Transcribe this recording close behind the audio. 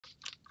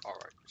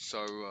Alright,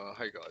 so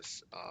hey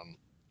guys,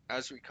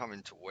 as we come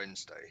into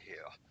Wednesday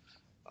here,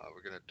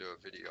 we're going to do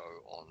a video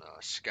on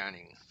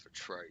scanning for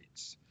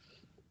trades.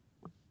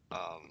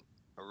 A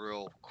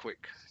real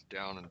quick,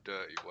 down and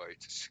dirty way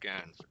to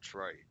scan for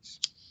trades.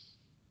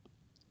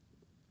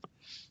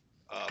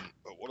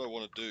 But what I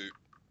want to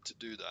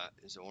do that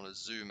is I want to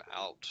zoom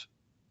out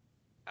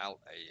a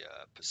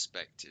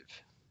perspective,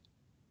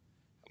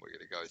 and we're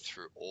going to go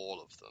through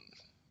all of them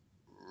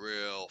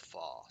real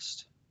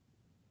fast.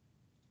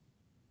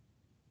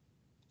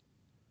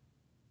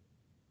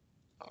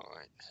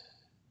 Alright,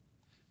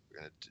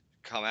 we're going to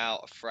come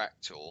out a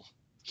fractal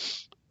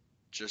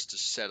just to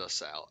set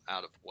us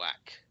out of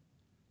whack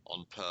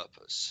on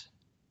purpose,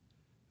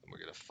 and we're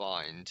going to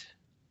find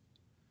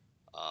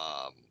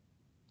um,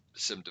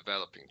 some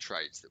developing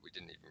trades that we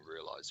didn't even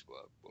realize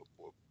were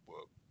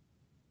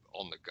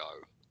on the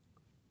go.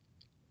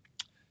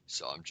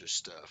 So I'm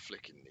just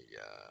flicking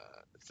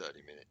the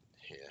 30-minute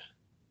here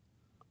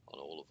on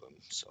all of them,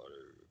 so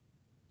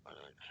I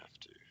don't have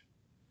to.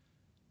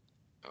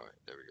 All right,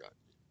 there we go.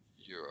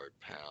 Euro,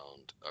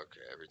 pound.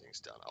 Okay, everything's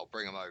done. I'll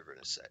bring them over in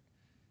a sec.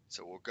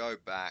 So we'll go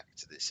back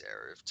to this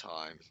area of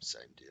time.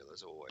 Same deal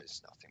as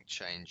always. Nothing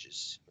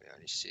changes. We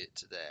only see it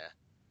to there.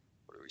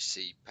 What do we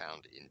see?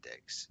 Pound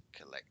index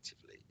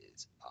collectively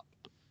is up.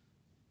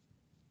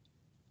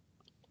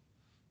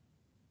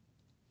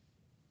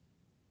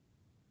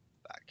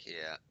 Back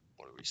here,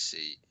 what do we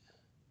see?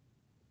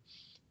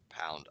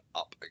 Pound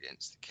up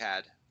against the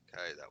CAD.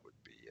 Okay, that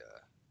would be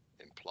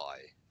imply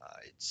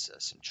it's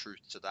some truth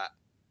to that.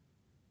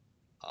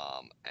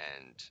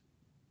 And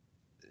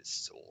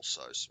there's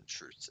also some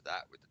truth to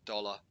that with the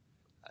dollar,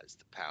 as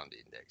the pound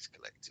index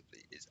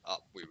collectively is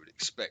up. We would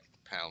expect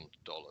the pound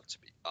dollar to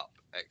be up.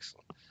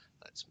 Excellent.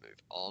 Let's move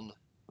on.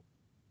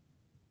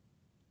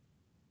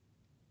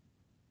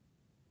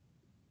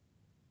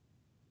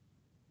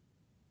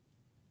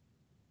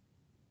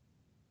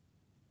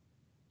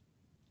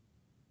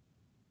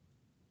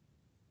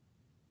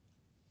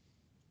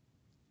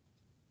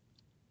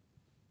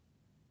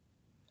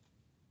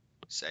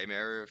 Same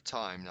area of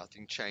time,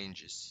 nothing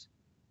changes.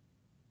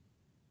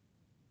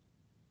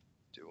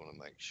 Do want to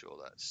make sure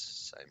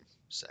that's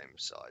same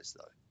size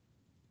though.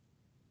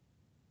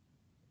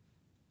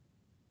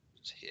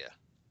 It's here.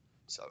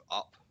 So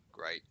up,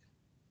 great.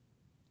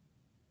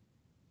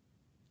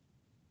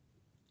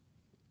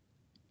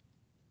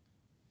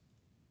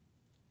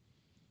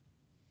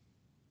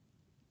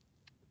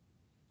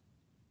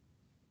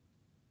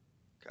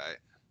 Okay.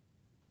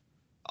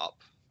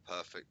 Up,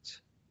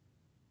 perfect.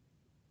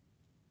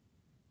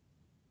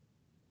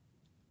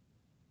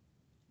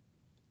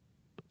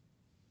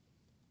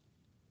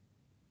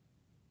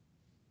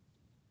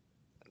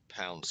 And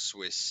pound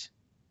Swiss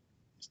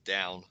is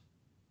down.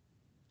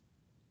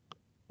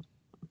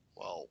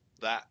 Well,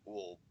 that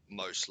will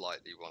most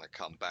likely want to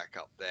come back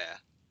up there,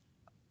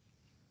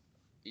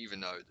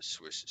 even though the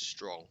Swiss is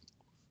strong.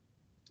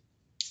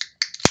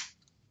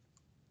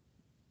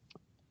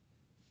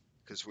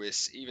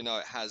 Because even though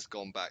it has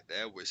gone back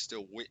there, we're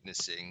still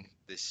witnessing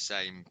this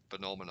same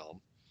phenomenon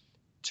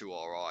to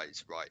our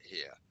eyes right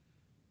here.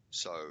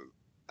 So,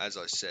 as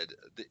I said,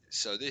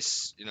 so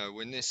this,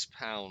 when this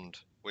pound,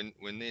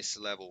 when this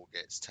level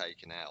gets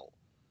taken out,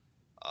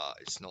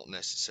 it's not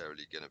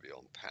necessarily going to be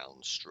on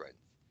pound strength.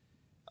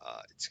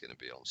 It's going to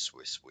be on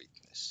Swiss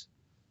weakness.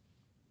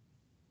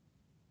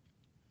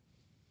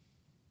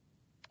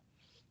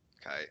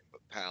 Okay,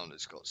 but pound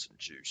has got some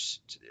juice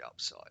to the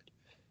upside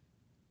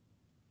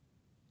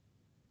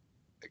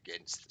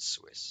against the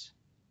Swiss.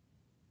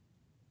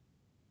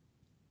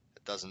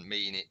 It doesn't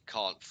mean it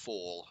can't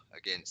fall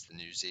against the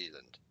New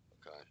Zealand,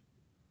 okay,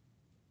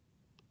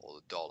 or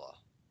the dollar,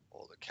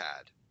 or the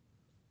CAD.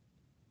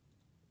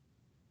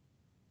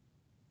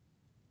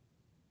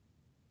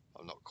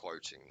 I'm not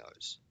quoting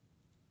those.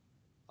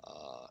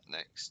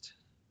 Next.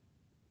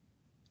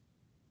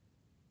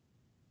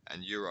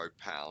 And euro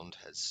pound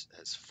has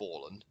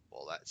fallen.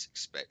 Well, that's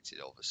expected,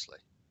 obviously,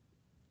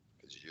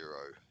 because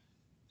euro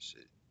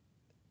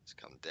has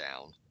come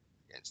down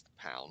against the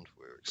pound.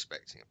 We're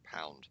expecting a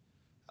pound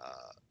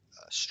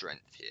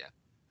strength here,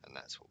 and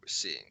that's what we're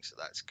seeing. So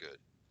that's good.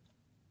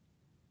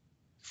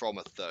 From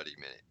a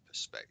 30-minute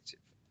perspective,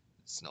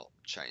 it's not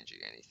changing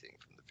anything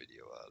from the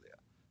video earlier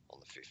on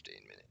the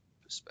 15-minute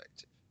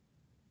perspective.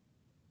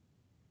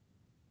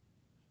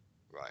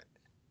 Right,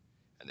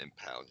 and then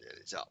pound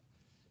is up.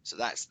 So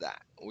that's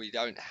that. We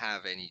don't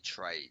have any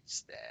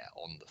trades there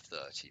on the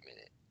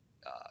 30-minute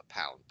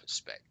pound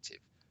perspective,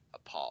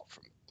 apart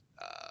from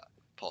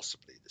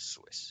possibly the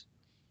Swiss.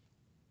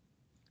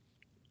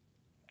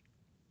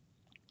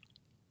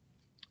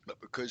 But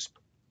because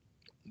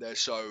they're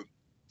so,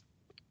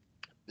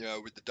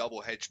 with the double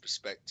hedge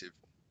perspective,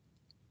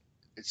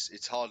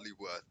 it's hardly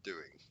worth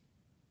doing.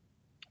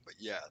 But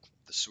yeah,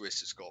 the Swiss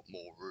has got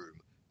more room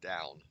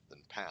down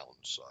than pound,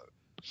 so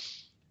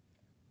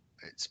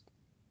it's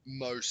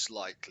most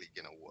likely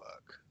going to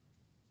work.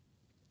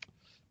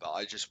 But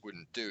I just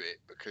wouldn't do it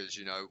because,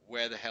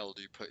 where the hell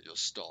do you put your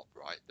stop,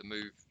 right? The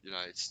move,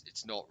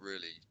 it's not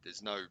really,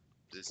 there's no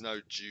there's no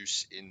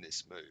juice in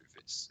this move.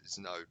 It's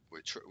no,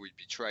 we'd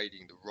be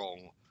trading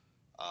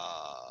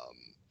um,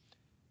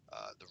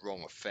 the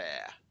wrong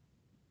affair.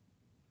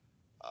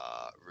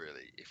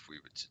 Really, if we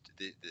were to,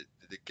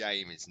 the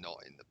game is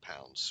not in the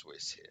pound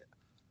Swiss here.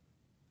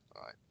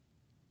 All right.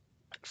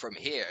 From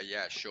here,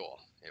 yeah, sure,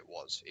 it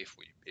was. If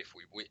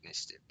we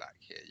witnessed it back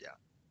here, yeah.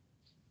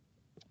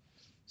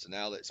 So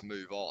now let's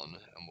move on,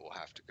 and we'll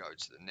have to go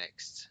to the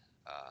next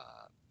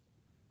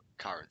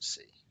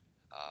currency.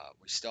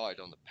 We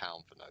started on the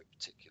pound for no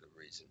particular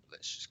reason, but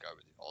let's just go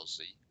with the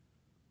Aussie.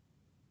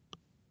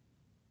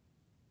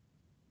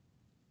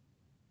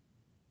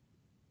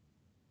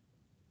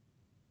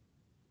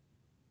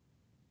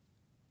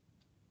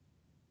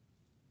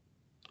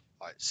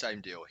 All right, same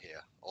deal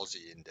here.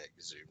 Aussie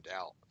index zoomed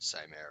out,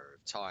 same area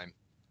of time.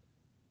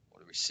 What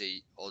do we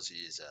see?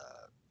 Aussie is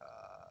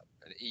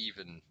an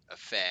even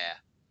affair.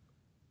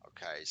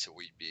 Okay, so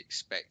we'd be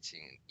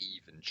expecting an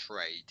even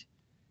trade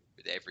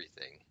with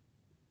everything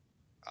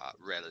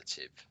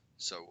relative.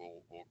 So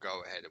we'll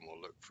go ahead and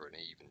we'll look for an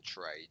even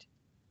trade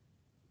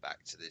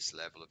back to this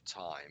level of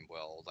time.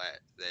 Well,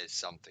 there's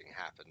something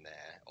happened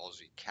there.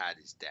 Aussie CAD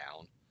is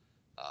down.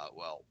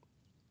 Well,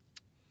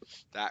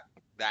 that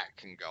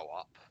can go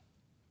up,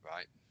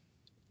 right?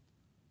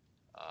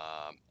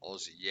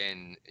 Aussie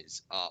yen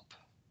is up.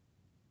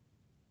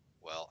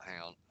 Well,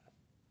 hang on.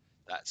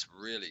 That's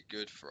really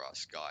good for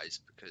us, guys,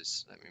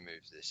 because let me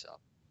move this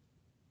up.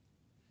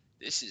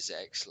 This is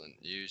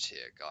excellent news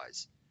here,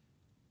 guys.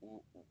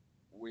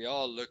 We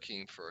are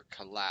looking for a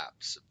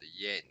collapse of the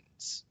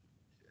yens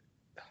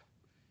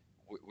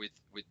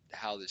with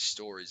how this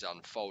story is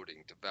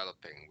unfolding,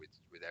 developing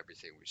with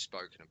everything we've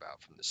spoken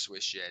about, from the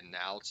Swiss yen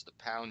now to the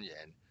pound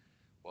yen.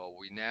 Well,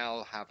 we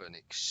now have an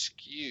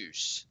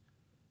excuse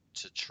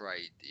to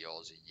trade the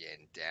Aussie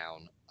yen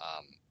down.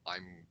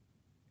 I'm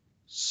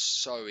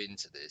so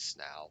into this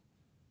now,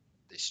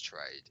 this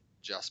trade,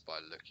 just by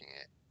looking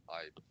at it.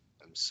 I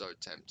am so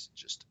tempted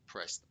just to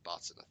press the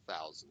button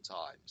 1,000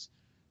 times.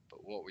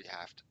 But what we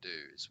have to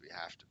do is we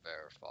have to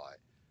verify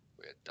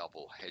we're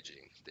double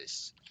hedging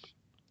this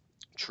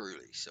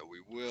truly. So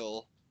we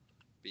will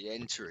be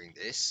entering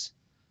this,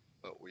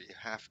 but we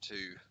have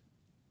to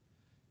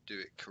do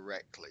it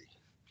correctly.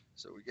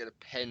 So we get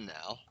a pen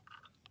now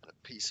and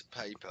a piece of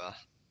paper,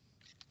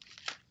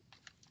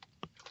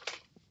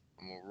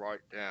 and we'll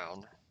write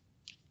down,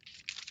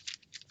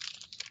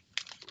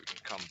 so we can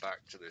come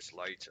back to this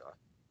later.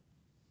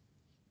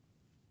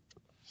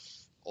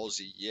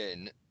 Aussie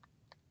yen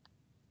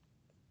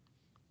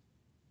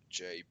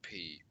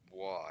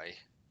JPY.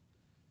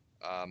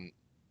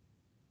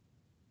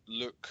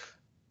 Look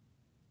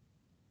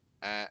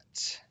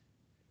at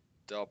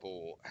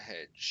double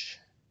hedge.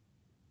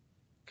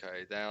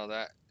 Okay, now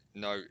that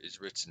note is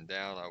written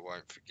down, I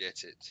won't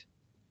forget it.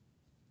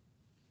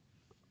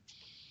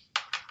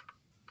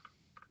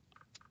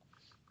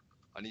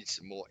 I need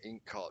some more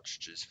ink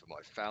cartridges for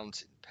my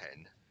fountain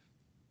pen,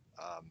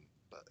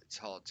 but it's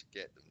hard to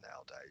get them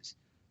nowadays.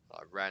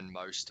 I ran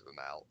most of them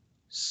out,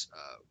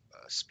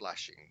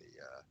 splashing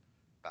the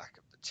back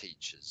of the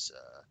teacher's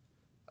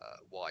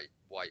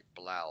white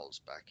blouse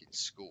back in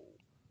school,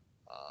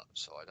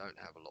 so I don't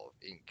have a lot of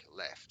ink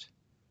left.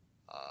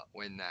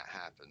 When that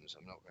happens,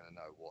 I'm not going to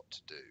know what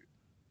to do.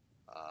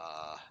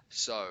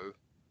 So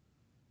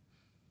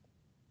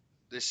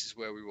this is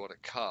where we want to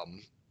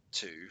come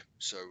to.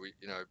 So we,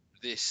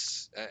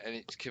 this, and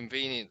it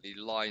conveniently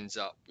lines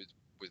up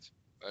with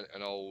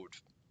an old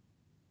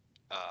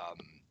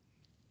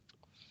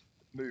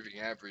moving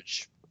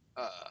average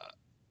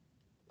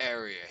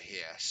area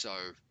here. So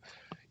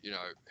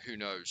who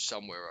knows,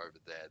 somewhere over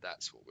there,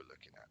 that's what we're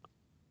looking at.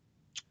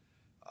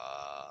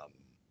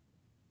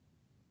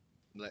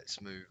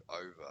 Let's move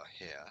over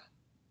here,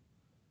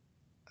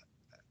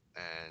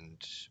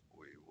 and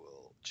we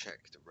will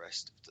check the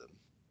rest of them.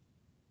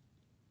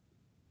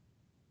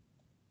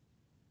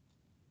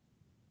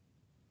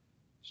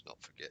 Let's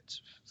not forget to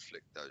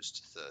flick those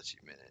to 30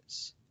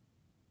 minutes.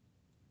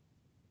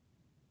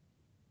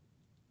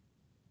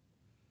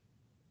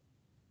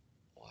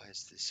 Why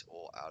is this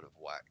all out of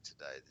whack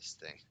today, this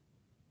thing?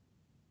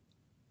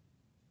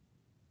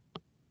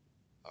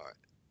 All right.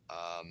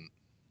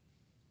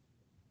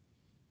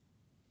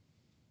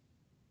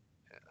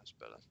 Yeah, that's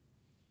better.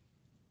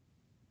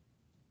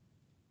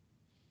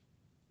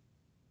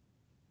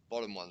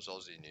 Bottom one's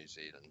Aussie New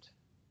Zealand,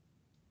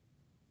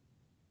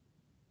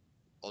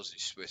 Aussie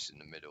Swiss in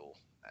the middle,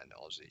 and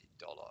Aussie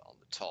dollar on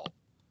the top.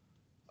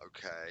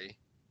 Okay.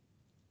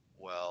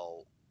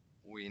 Well,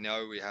 we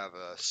know we have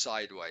a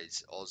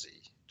sideways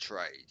Aussie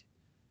trade,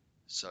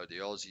 so the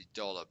Aussie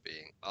dollar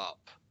being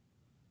up,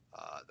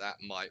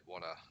 that might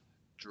want to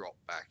drop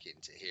back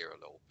into here a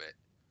little bit.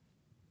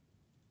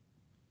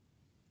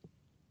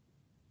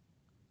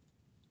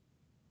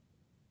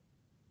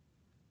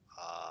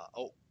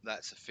 Oh,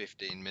 that's a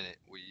 15-minute.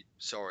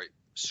 Sorry,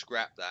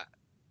 scrap that.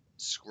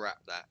 Scrap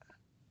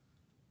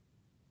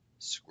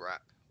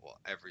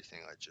everything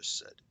I just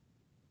said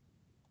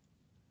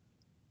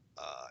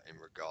in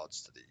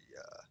regards to the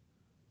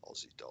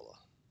Aussie dollar.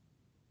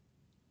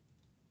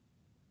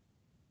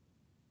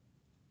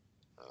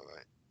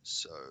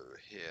 So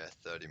here,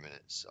 30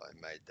 minutes, I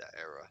made that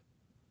error,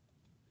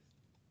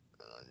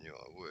 and I knew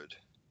I would.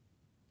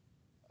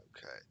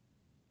 Okay.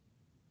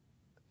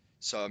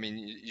 So, I mean,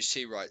 you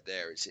see right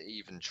there, it's an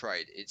even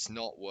trade. It's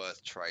not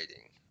worth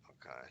trading.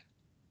 Okay.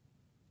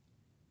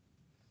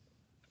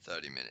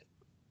 30 minute,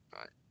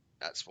 right?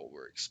 That's what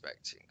we're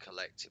expecting.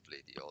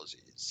 Collectively, the Aussie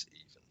is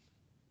even.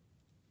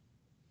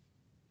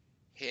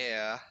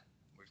 Here,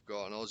 we've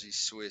got an Aussie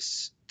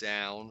Swiss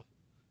down,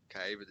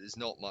 okay, but there's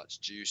not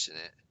much juice in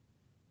it,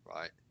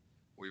 right?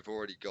 We've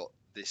already got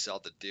this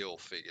other deal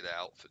figured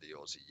out for the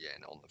Aussie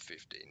yen on the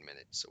 15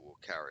 minutes, so we'll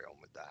carry on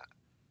with that.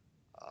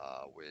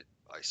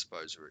 I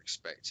suppose we're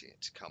expecting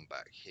it to come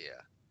back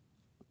here.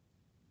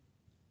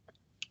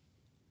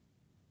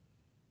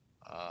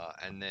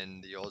 And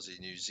then the Aussie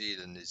New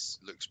Zealand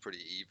looks pretty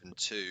even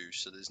too,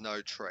 so there's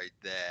no trade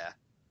there.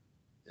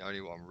 The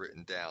only one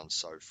written down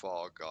so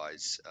far,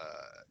 guys,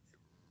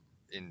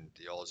 in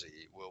the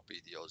Aussie will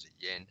be the Aussie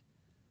yen.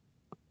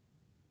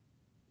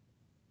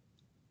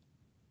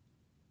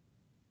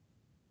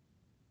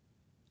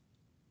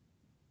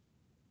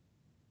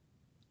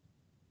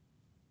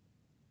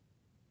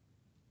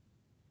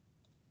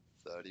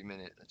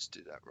 .30-minute, let's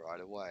do that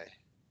right away.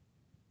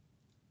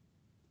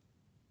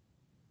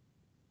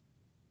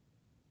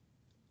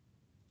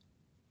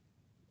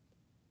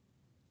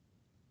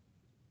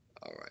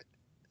 All right,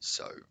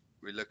 so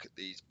we look at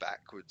these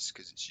backwards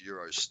because it's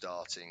euro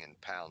starting and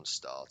pound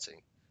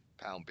starting,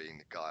 pound being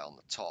the guy on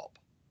the top.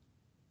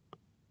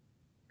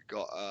 We've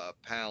got a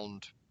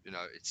pound, you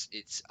know,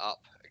 it's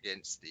up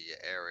against the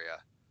area.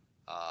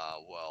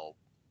 Well,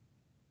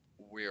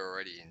 we're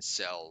already in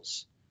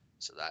sells,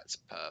 so that's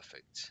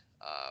perfect.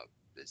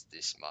 There's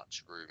this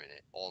much room in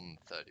it on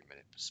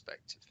 30-minute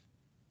perspective.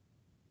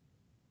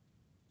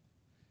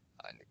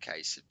 In the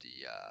case of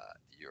the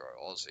Euro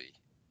Aussie,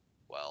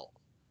 well,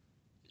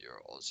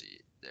 Euro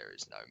Aussie, there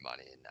is no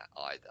money in that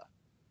either.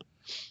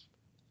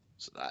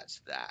 So that's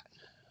that.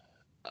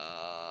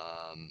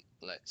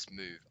 Let's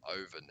move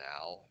over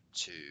now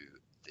to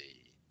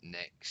the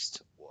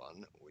next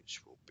one,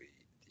 which will be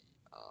the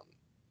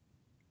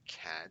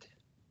CAD.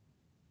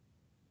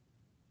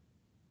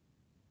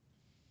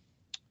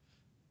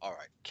 All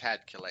right,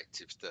 CAD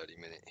collective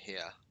 30-minute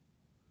here.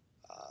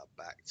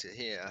 Back to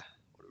here.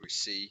 What do we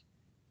see?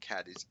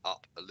 CAD is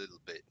up a little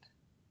bit.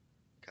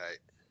 Okay.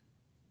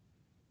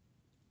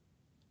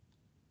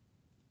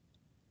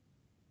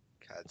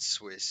 CAD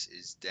Swiss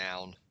is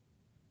down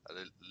a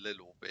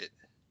little bit.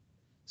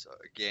 So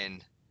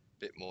again, a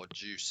bit more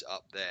juice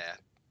up there,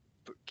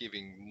 but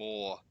giving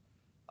more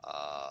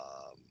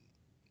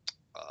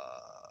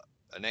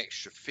an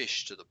extra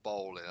fish to the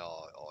bowl in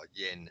our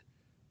yen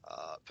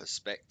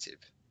perspective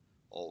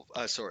of,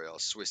 our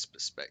Swiss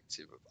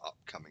perspective of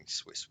upcoming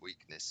Swiss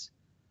weakness.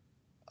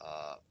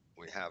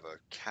 We have a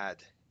CAD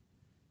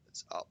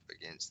that's up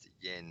against the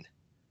yen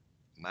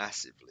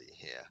massively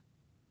here,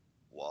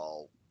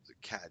 while the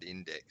CAD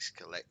index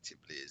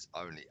collectively is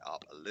only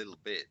up a little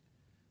bit,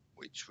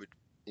 which would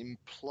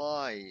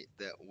imply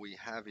that we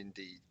have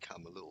indeed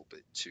come a little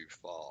bit too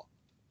far.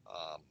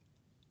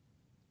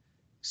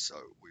 So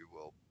we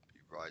will be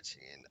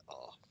writing in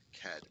our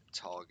CAD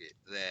target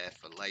there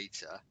for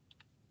later.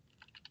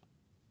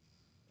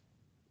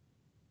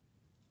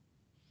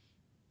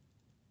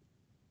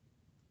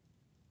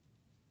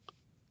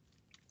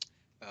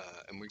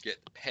 And we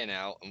get the pen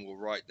out and we'll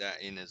write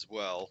that in as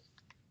well.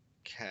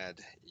 CAD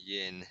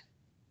yen.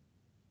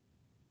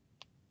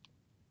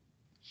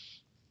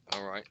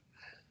 All right.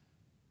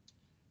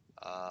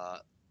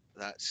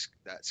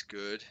 That's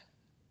good.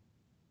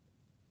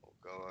 We'll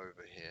go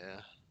over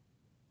here.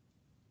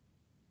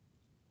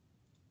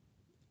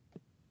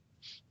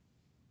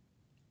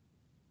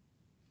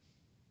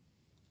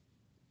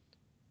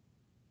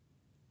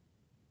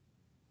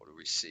 What do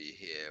we see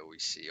here? We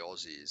see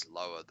Aussie is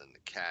lower than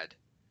the CAD,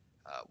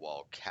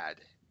 while CAD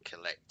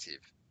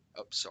collective.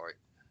 Oh, sorry.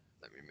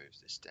 Let me move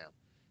this down.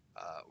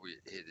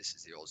 Here, this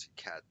is the Aussie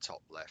CAD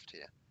top left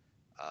here.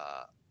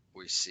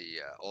 We see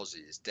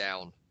Aussie is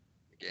down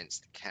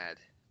against the CAD,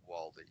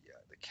 while the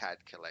CAD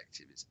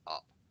collective is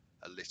up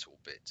a little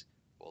bit.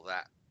 Well,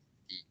 that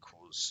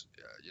equals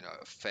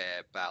a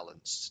fair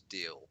balanced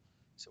deal.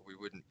 So we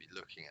wouldn't be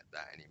looking at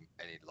that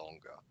any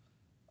longer.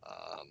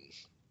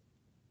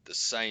 The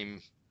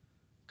same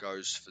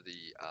goes for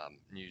the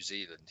New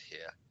Zealand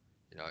here.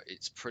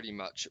 It's pretty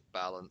much at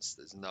balance.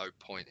 There's no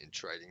point in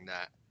trading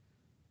that.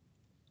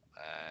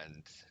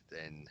 And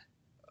then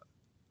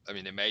I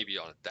mean, it may be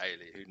on a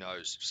daily. Who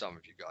knows? If some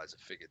of you guys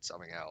have figured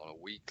something out on a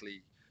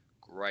weekly,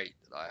 great,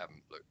 that I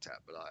haven't looked at,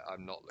 but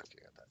I'm not looking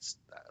at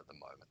that at the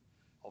moment.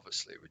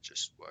 Obviously, we're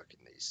just working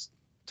these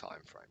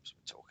time frames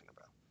we're talking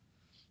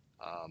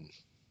about.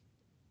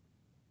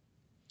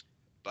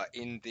 But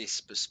in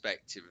this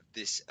perspective,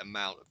 this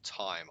amount of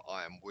time,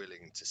 I am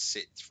willing to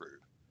sit through,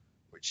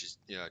 which is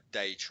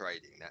day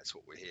trading. That's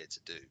what we're here to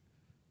do.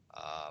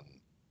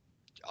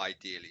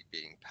 Ideally,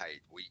 being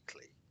paid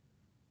weekly.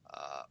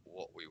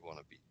 What we want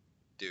to be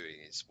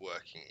doing is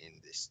working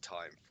in this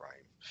time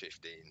frame,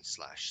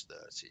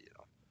 15/30.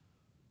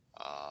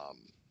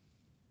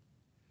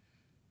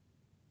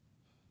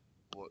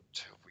 what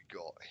have we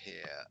got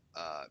here?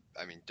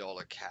 I mean,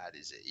 dollar CAD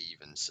is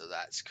even, so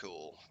that's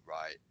cool,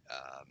 right?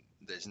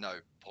 There's no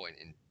point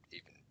in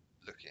even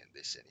looking at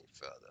this any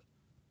further.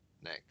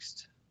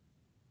 Next.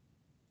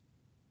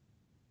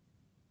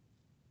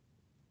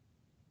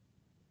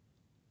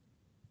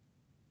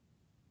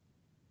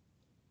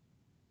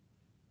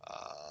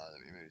 Let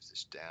me move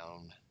this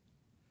down.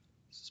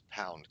 This is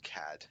pound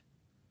CAD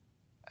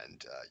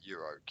and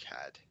euro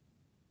CAD.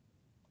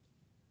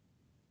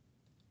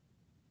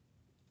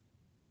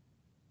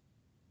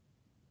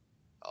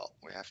 Oh,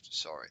 we have to,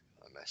 sorry,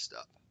 I messed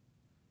up.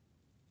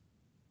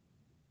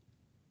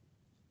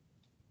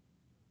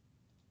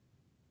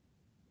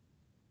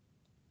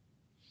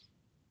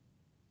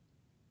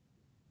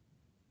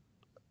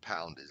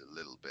 Pound is a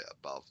little bit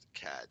above the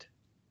CAD.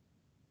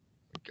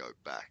 We go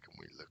back and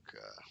we look,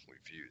 we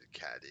view the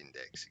CAD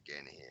index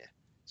again here.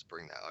 Let's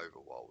bring that over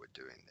while we're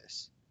doing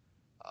this.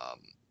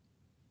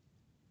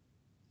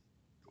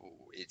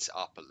 It's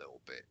up a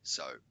little bit,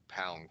 so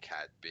pound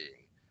CAD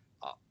being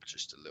up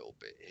just a little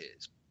bit here.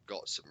 It's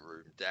got some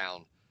room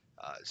down.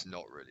 It's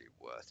not really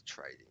worth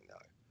trading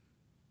though,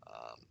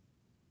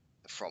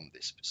 from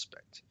this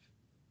perspective.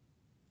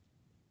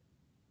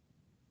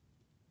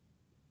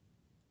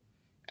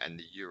 And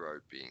the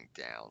euro being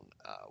down,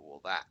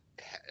 well,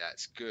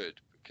 that's good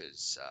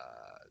because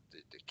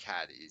the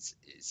CAD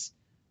is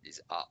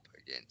up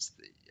against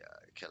the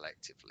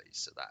collectively,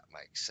 so that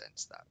makes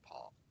sense, that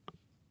part.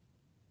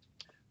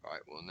 All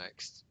right, well,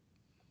 next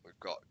we've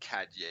got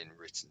CAD yen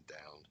written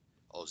down,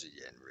 Aussie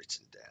yen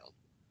written down.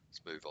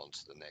 Let's move on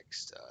to the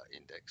next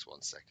index.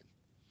 1 second.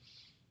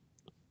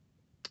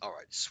 All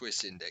right,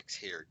 Swiss index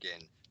here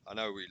again. I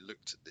know we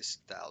looked at this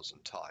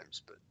 1,000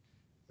 times, but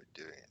we're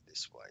doing it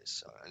this way.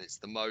 So, and it's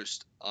the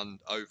most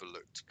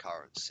overlooked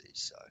currency.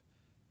 So,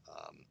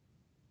 um,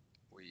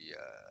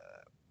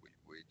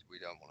 we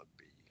don't want to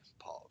be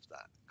part of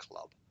that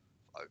club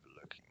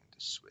overlooking the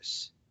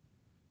Swiss.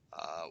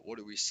 What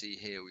do we see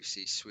here? We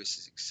see Swiss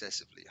is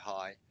excessively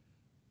high.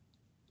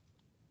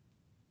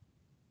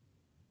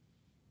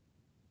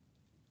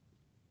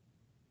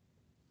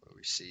 What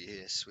we see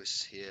here,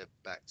 Swiss here,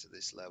 back to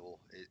this level.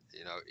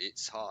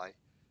 It's high,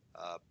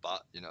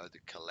 but the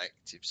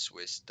collective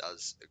Swiss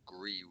does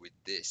agree with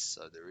this,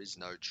 so there is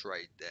no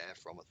trade there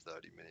from a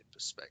 30-minute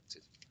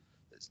perspective.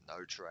 There's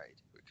no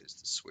trade because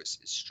the Swiss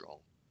is strong.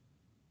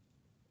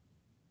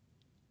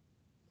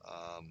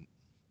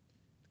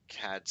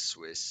 CAD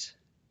Swiss.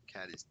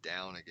 CAD is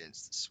down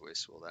against the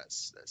Swiss. Well,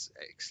 that's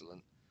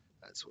excellent.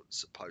 That's what's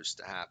supposed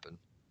to happen.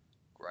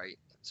 Great.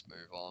 Let's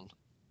move on.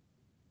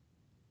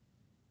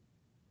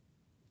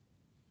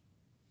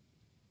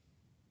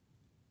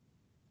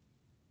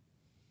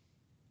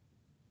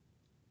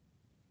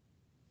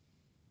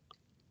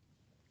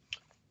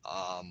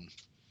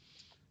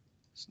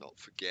 Let's not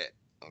forget.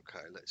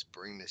 Okay, let's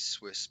bring this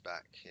Swiss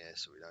back here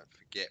so we don't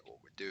forget what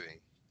we're doing.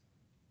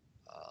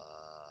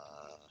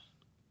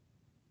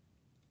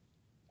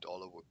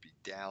 Dollar would be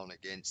down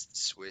against the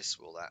Swiss.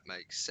 Well, that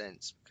makes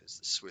sense because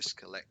the Swiss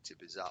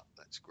collective is up.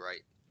 That's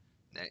great.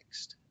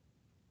 Next.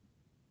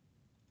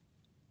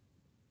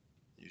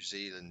 New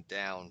Zealand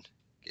down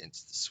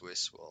against the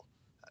Swiss. Well,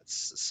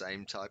 that's the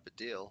same type of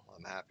deal.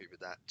 I'm happy with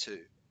that too.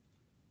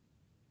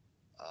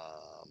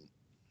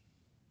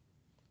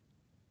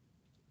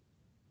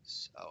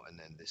 And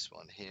then this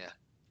one here.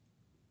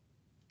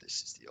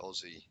 This is the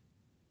Aussie,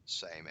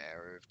 same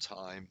area of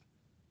time.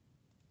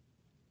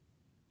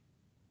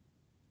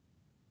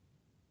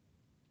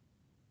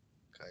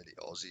 Okay,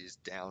 the Aussie is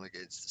down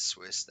against the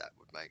Swiss. That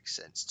would make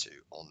sense too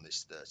on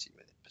this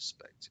 30-minute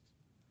perspective.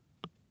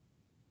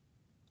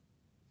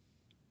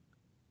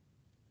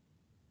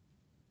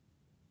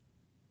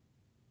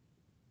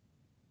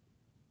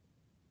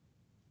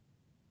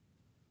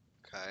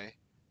 Okay,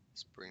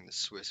 let's bring the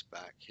Swiss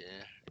back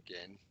here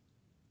again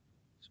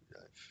so we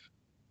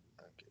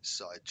don't get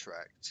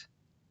sidetracked.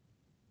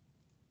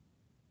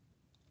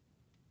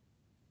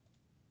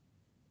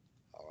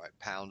 All right,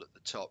 pound at the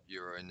top,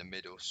 euro in the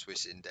middle,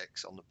 Swiss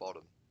index on the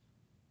bottom.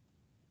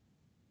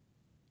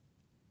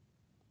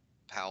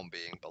 Pound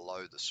being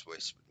below the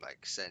Swiss would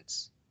make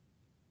sense,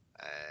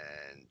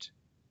 and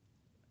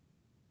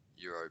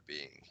euro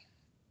being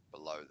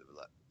below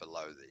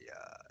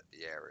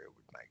the area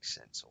would make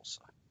sense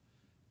also.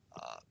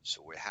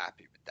 So we're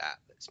happy with that.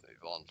 Let's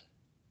move on.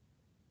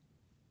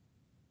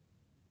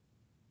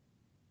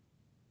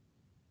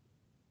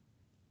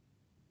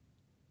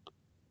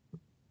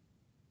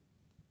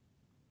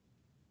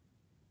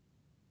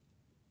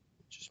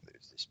 Just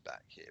move this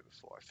back here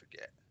before I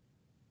forget.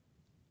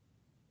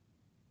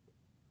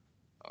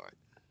 All right.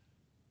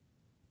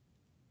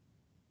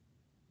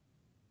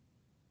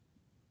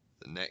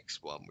 The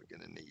next one we're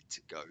going to need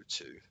to go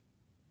to.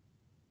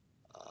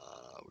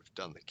 We've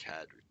done the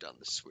CAD, we've done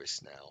the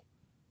Swiss now.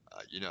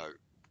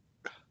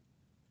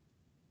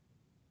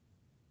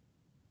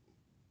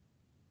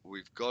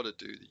 We've got to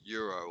do the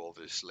euro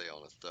obviously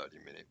on a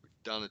 30-minute.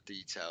 We've done a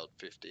detailed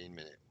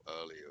 15-minute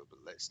earlier, but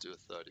let's do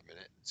a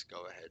 30-minute. Let's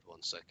go ahead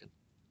 1 second.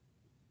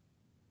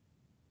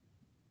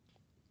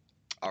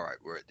 All right,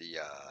 we're at the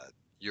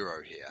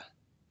euro here.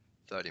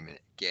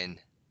 30-minute again.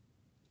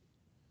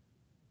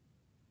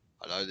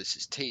 I know this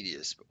is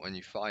tedious, but when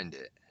you find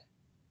it,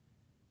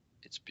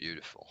 it's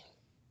beautiful.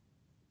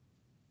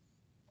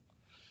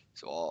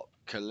 So our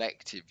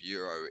collective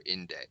euro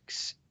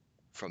index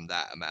from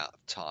that amount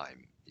of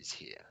time is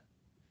here.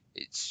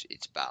 It's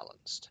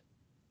balanced.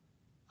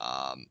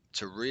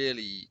 To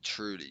really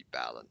truly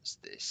balance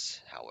this,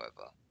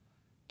 however,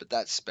 but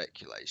that's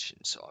speculation,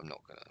 so I'm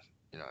not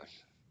gonna,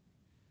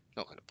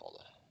 not gonna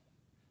bother.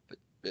 But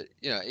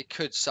it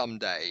could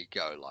someday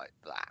go like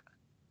that,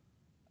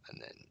 and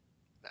then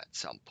at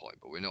some point,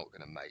 but we're not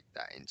going to make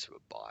that into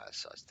a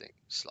bias. I think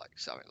it's like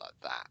something like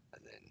that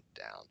and then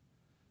down.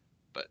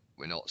 But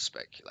we're not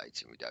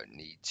speculating. We don't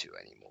need to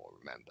anymore.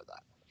 Remember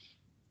that.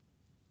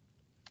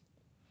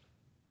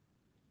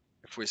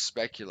 If we're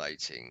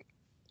speculating,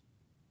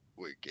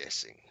 we're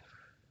guessing.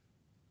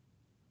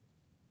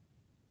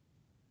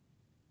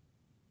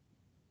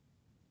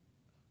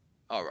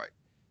 All right.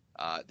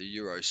 The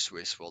Euro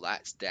Swiss, well,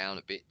 that's down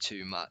a bit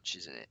too much,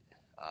 isn't it?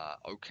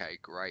 Okay,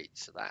 great.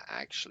 So that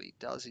actually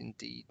does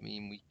indeed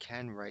mean we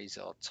can raise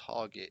our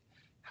target.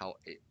 How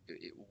it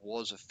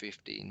was a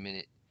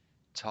 15-minute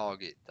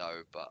target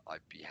though, but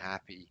I'd be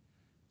happy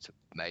to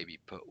maybe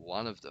put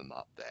one of them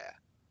up there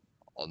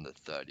on the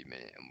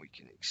 30-minute, and we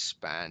can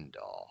expand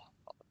our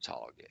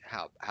target.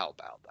 How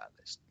about that?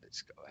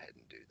 Let's go ahead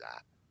and do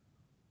that.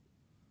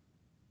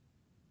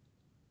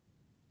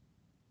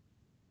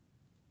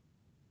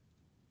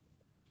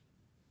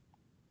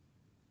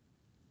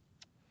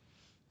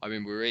 I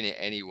mean, we're in it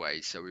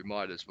anyway, so we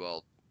might as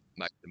well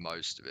make the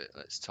most of it.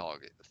 Let's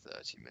target the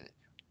 30-minute.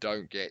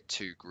 Don't get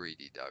too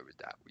greedy though with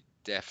that. We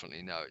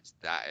definitely know it's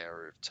that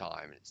area of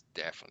time, and it's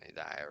definitely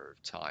that area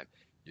of time.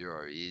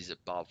 Euro is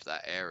above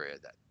that area.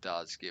 That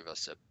does give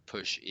us a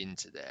push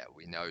into there.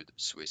 We know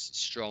that Swiss is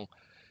strong,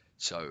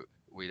 so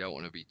we don't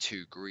want to be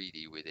too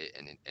greedy with it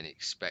and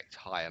expect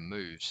higher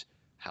moves.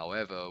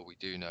 However, we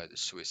do know the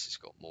Swiss has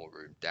got more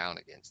room down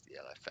against the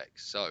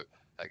LFX, so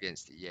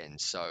against the yen.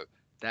 So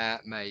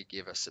that may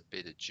give us a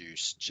bit of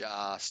juice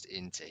just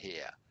into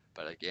here.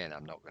 But again,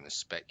 I'm not going to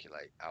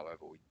speculate.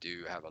 However, we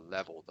do have a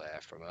level there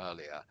from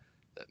earlier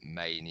that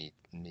may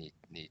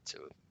need to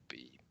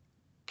be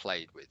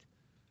played with.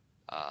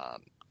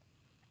 Um,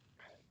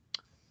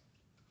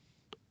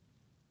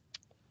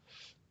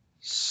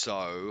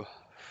 so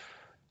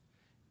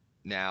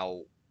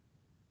now,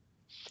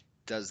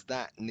 does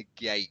that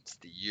negate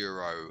the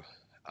euro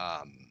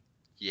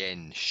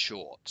yen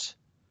short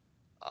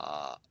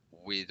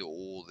with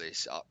all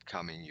this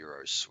upcoming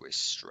euro Swiss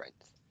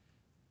strength?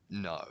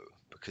 No,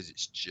 because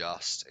it's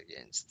just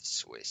against the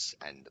Swiss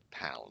and the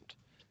pound.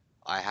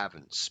 I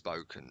haven't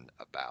spoken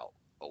about,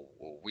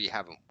 or we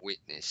haven't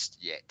witnessed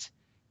yet,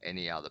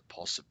 any other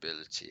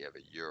possibility of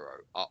a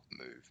euro up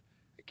move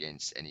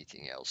against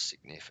anything else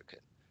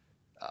significant,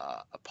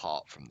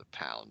 apart from the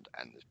pound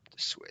and the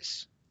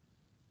Swiss.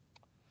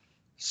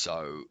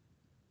 So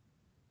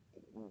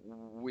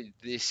with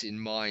this in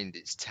mind,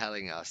 it's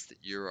telling us that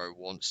euro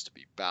wants to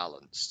be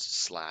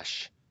balanced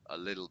slash a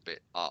little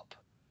bit up.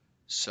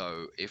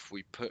 So if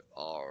we put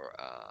our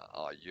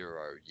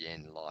euro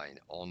yen line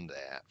on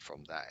there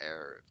from that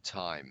area of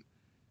time,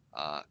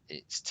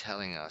 it's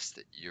telling us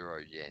that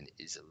euro yen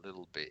is a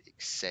little bit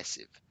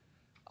excessive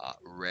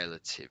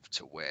relative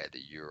to where the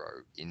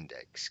euro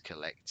index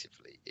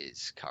collectively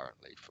is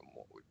currently from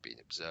what we've been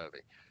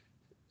observing.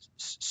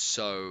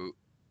 So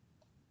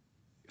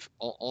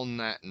on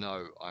that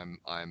note, I'm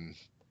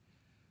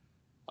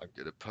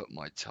going to put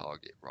my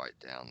target right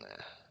down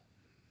there.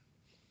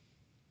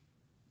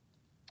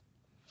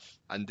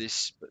 And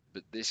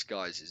but this,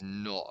 guys, is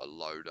not a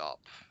load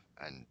up.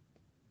 And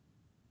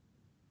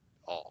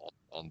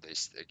on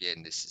this,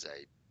 again, this is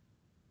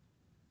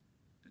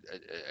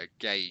a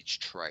gauge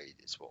trade,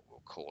 is what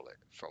we'll call it,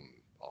 from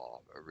our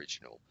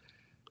original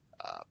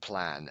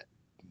plan,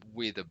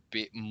 with a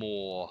bit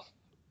more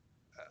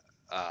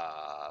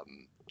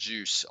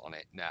juice on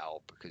it now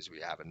because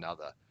we have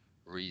another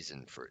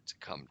reason for it to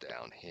come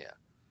down here.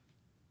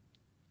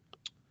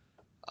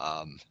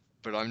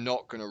 But I'm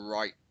not going to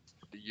write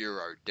the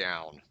euro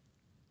down,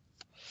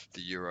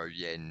 the euro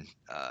yen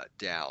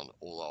down,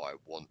 although I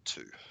want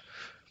to.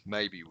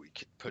 Maybe we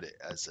could put it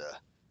as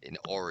in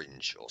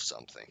orange or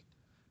something.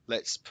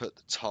 Let's put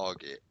the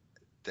target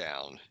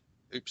down.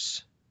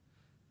 Oops,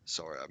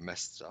 sorry, I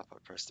messed it up. I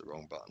pressed the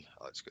wrong button.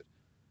 Oh, it's good.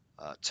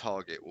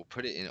 Target, we'll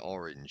put it in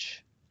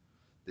orange.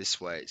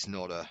 This way it's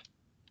not a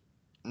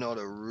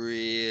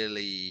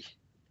really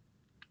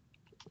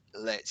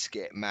let's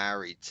get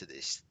married to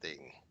this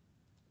thing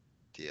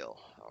deal.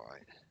 All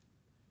right.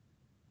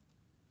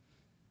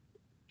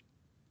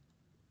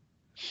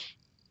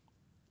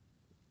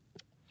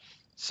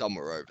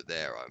 Somewhere over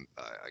there,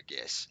 I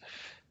guess.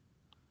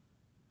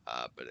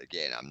 But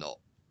again, I'm not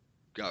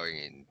going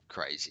in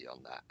crazy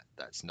on that.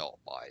 That's not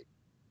my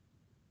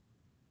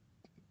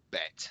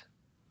bet.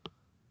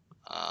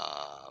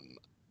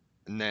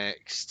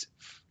 Next,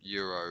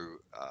 euro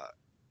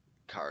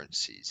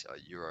currencies,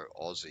 euro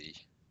Aussie.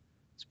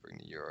 Let's bring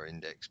the euro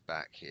index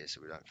back here so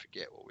we don't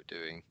forget what we're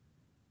doing.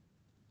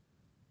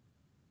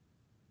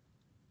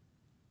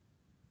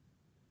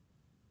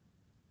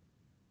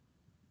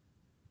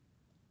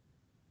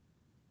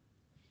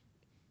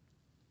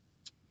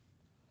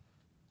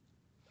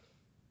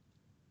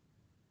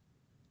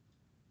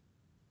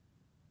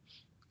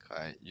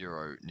 Okay,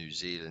 euro New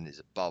Zealand is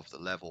above the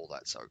level,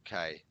 that's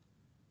okay.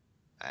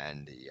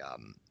 And the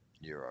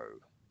euro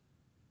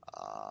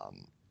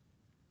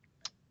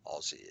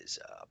Aussie is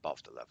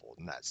above the level,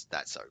 and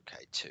that's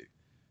okay too.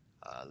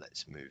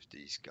 Let's move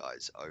these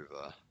guys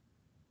over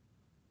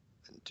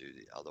and do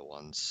the other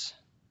ones.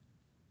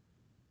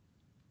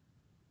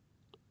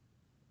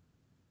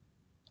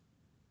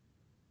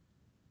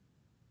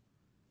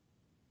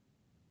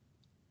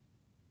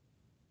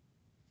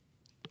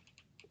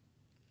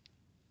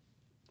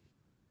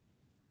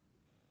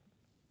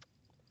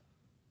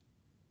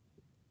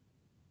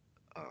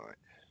 All right.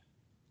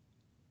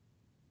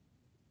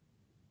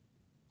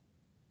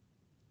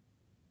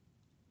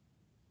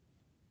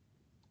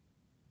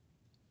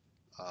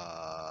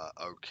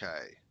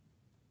 Okay.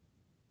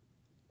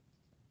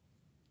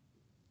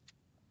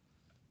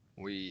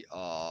 We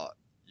are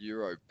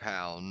euro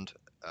pound.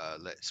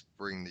 Let's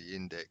bring the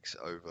index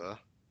over.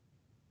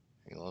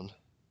 Hang on.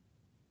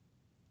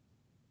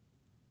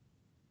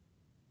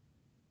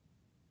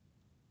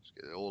 Let's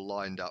get it all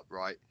lined up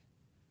right.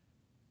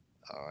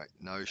 All right,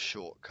 no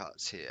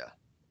shortcuts here.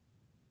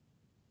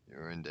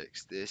 Euro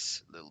index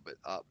this, a little bit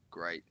up,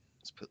 great.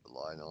 Let's put the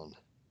line on.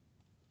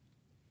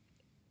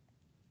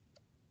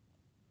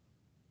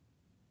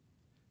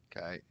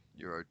 Okay,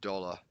 euro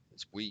dollar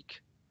is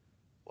weak.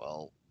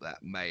 Well,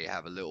 that may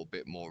have a little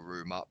bit more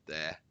room up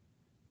there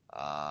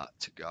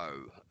to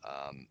go.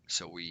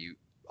 So we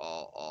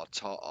our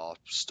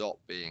stop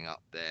being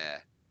up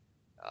there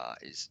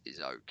is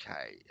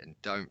okay. And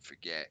don't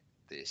forget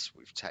this: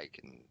 we've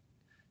taken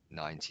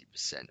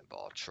 90% of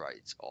our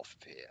trades off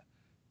of here.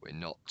 We're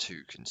not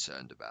too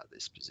concerned about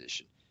this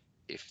position.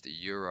 If the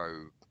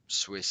euro,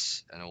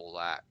 Swiss, and all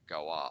that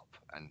go up,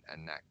 and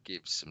that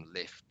gives some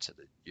lift to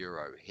the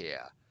euro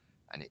here,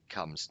 and it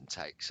comes and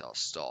takes our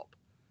stop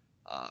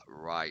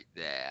right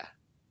there,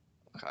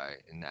 okay,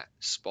 in that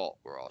spot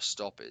where our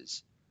stop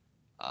is,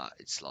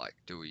 it's like,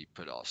 do we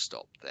put our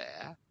stop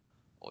there,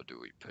 or do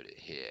we put it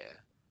here,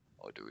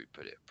 or do we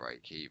put it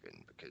break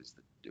even? Because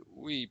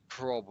we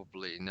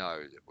probably know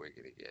that we're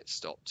going to get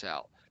stopped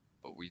out,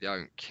 but we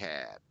don't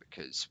care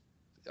because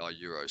our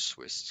euro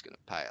Swiss is going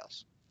to pay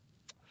us.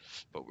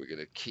 But we're going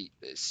to keep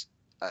this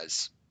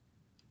as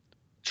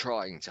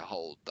trying to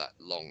hold that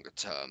longer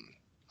term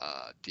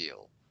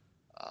deal.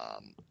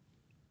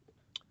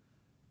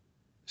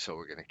 So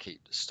we're going to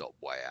keep the stop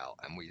way out,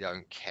 and we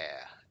don't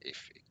care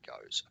if it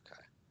goes.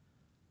 Okay,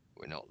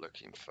 we're not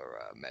looking for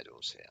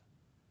medals here.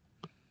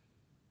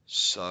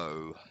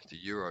 So the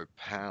euro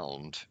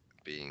pound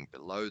being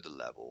below the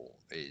level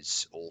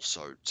is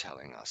also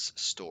telling us a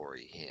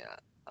story here,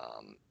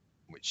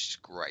 which is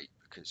great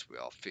because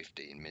our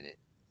 15-minute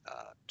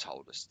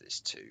told us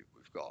this too.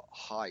 We've got a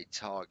high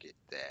target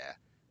there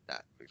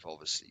that we've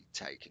obviously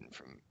taken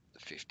from the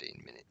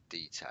 15-minute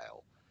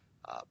detail,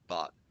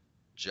 but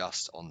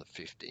just on the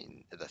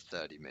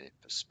 30-minute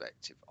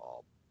perspective,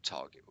 our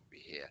target will be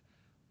here.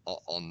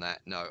 On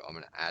that note, I'm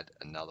going to add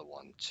another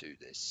one to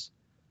this.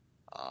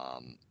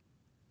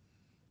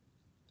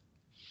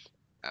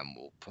 And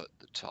we'll put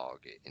the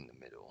target in the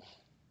middle.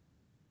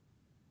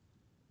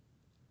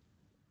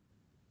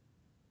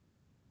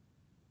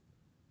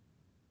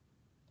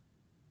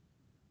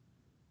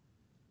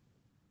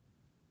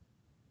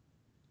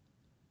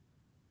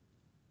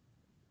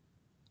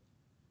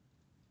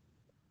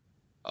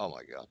 Oh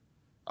my god.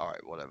 All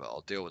right, whatever.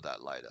 I'll deal with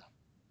that later.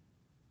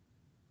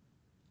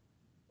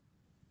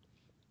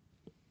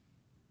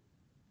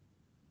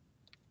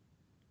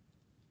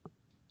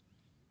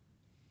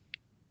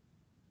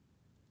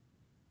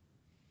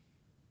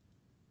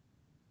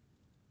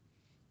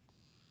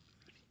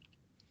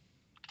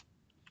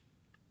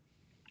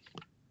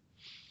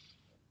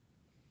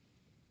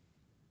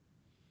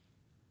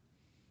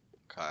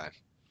 Okay.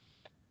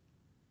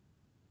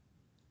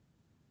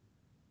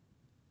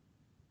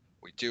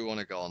 We do want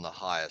to go on the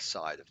higher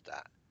side of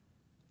that,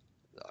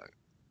 though.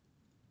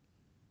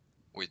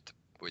 With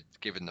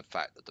given the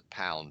fact that the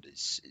pound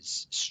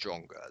is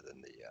stronger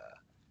than the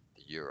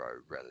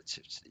euro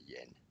relative to the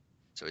yen,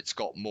 so it's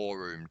got more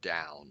room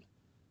down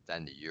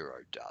than the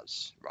euro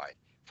does, right?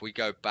 If we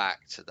go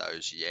back to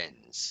those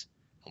yens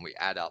and we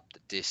add up the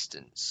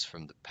distance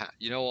from the pound,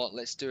 you know what?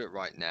 Let's do it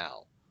right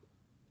now,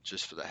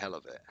 just for the hell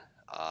of it.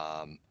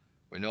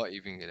 We're not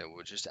even gonna.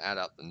 We'll just add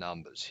up the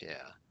numbers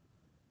here.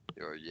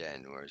 Euro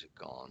yen, where is it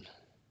gone?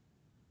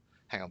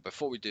 Hang on,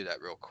 before we do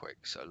that, real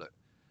quick. So look.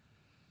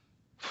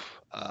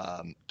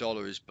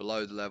 Dollar is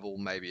below the level,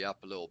 maybe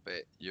up a little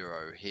bit.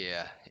 Euro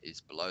here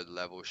is below the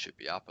level, should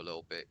be up a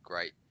little bit.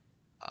 Great.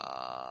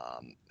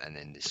 And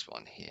then this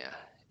one here,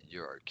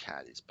 Euro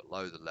CAD is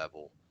below the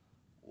level,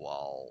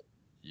 while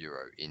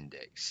Euro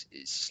index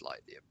is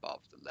slightly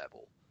above the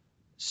level,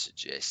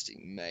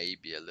 suggesting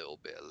maybe a little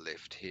bit of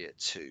lift here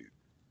too.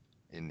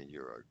 in the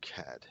Euro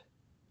CAD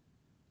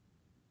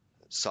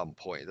at some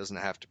point. It doesn't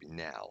have to be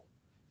now.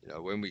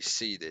 When we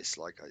see this,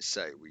 like I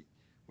say,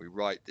 we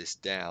write this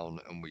down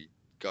and we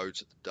go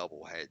to the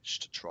double hedge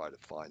to try to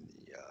find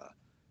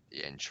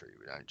the entry.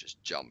 We don't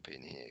just jump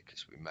in here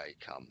because we may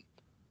come.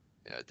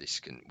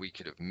 We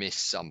could have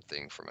missed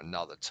something from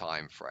another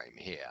time frame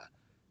here,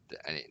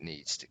 and it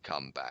needs to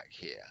come back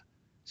here.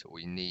 So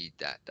we need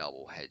that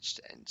double hedge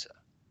to enter.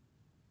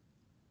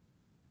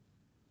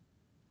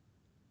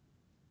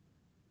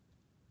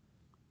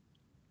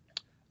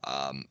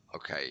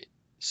 Okay,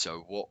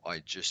 so what I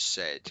just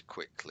said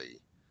quickly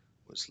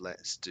was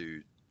let's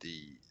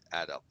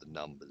add up the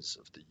numbers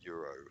of the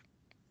euro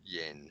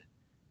yen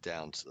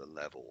down to the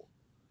level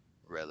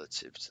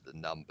relative to the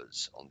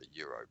numbers on the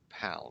euro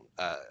pound,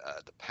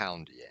 the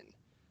pound yen.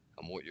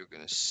 And what you're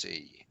going to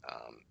see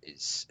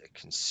is a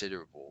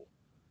considerable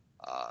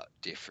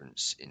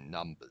difference in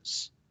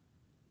numbers.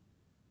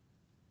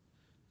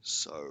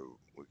 So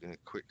we're going to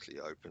quickly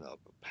open up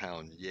a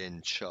pound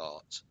yen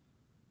chart.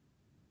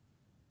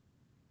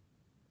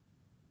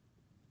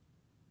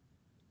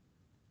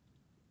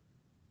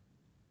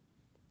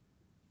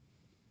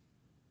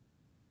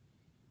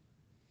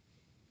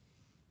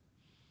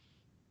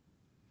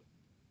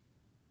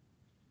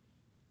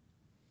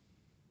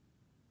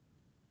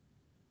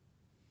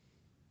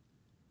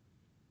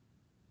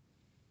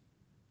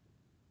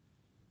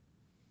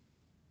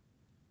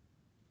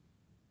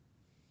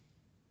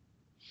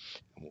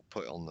 And we'll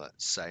put on that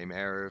same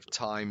area of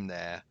time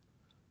there,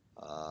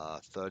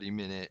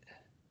 30-minute,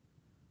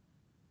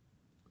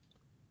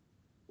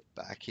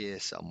 back here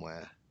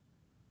somewhere.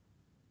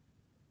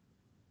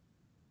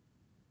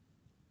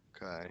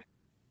 Okay,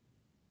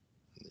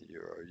 and the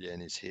euro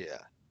yen is here.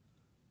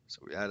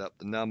 So we add up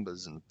the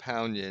numbers, and the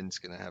pound yen's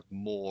going to have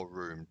more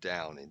room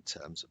down in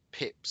terms of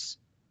pips.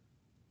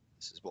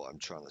 This is what I'm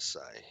trying to say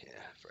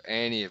here. For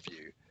any of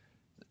you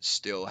that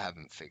still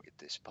haven't figured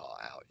this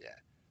part out yet,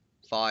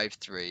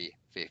 5.356.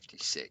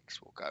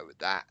 We'll go with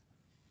that.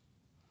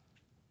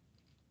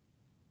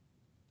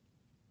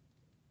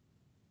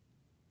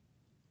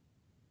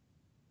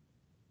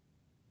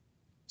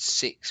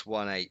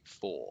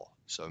 $6.184,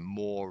 so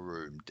more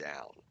room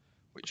down,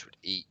 which would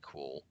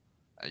equal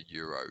a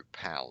euro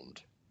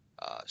pound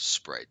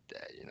spread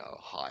there.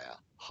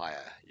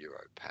 Higher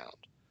euro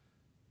pound.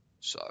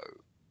 So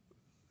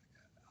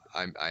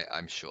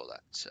I'm sure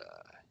that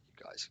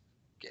you guys are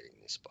getting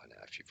this by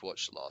now. If you've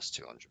watched the last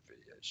 200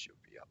 videos, you'll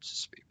be up to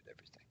speed with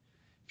everything.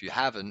 If you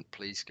haven't,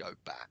 please go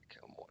back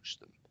and watch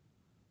them.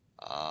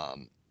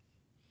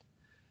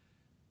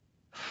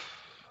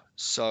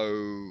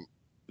 So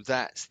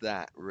that's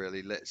that,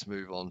 really. Let's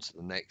move on to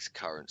the next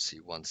currency.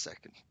 1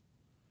 second.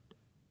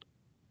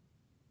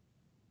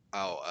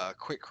 Oh, a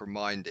quick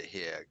reminder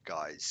here,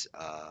 guys.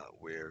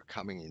 We're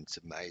coming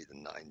into May the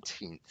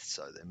 19th,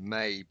 so there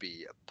may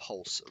be a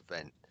pulse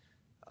event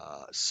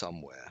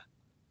somewhere.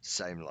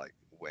 Same like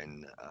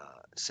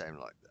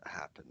that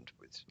happened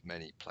with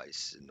many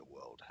places in the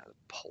world, had a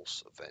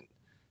pulse event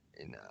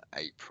in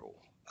April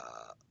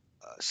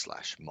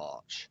 /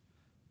 March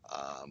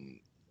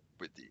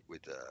with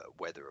the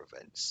weather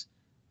events.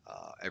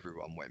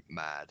 Everyone went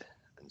mad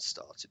and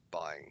started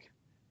buying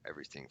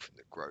everything from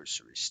the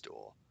grocery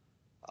store.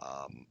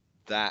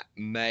 That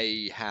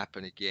may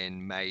happen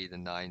again May the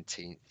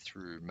 19th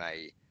through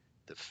May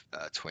the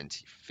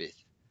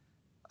 25th.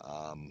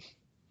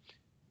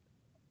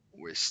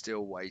 We're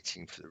still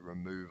waiting for the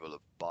removal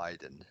of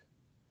Biden.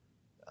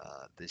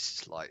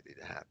 This is likely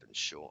to happen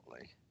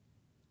shortly.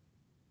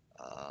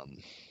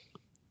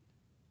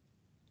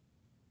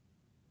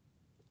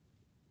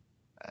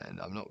 And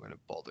I'm not going to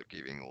bother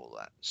giving all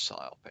that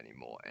psyop any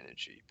more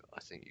energy, but I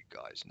think you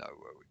guys know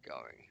where we're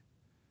going.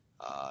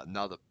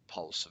 Another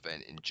pulse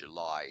event in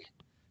July,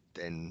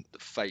 then the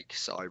fake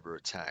cyber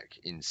attack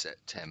in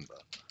September.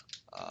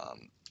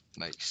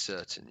 Make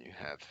certain you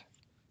have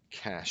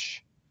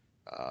cash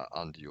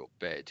under your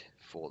bed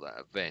for that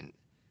event,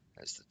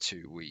 as the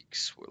 2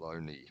 weeks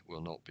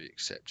will not be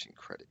accepting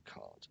credit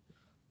card.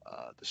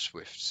 The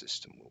SWIFT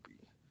system will be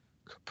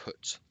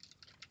kaput.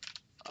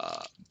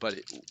 But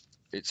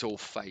it's all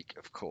fake,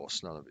 of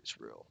course, none of it's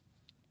real.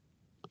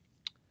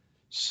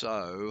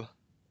 So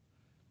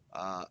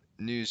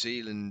New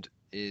Zealand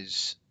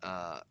is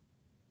where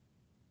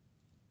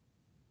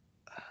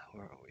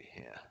are we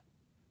here?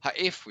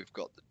 If we've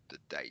got the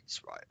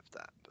dates right of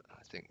that, but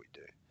I think we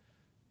do.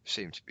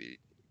 Seem to be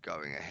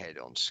going ahead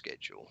on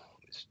schedule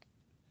with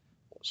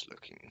what's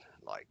looking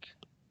like.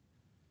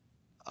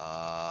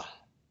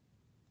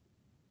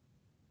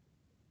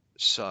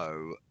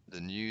 So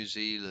the New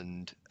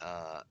Zealand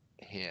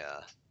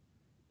here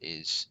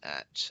is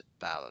at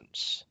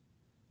balance.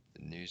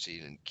 The New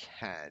Zealand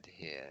CAD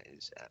here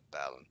is at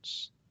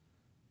balance.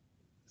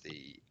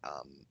 The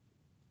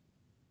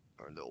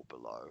or a little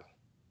below.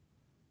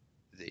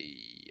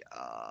 The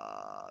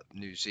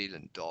New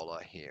Zealand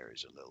dollar here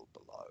is a little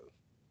below.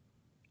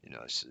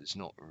 So there's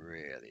not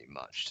really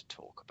much to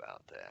talk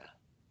about there.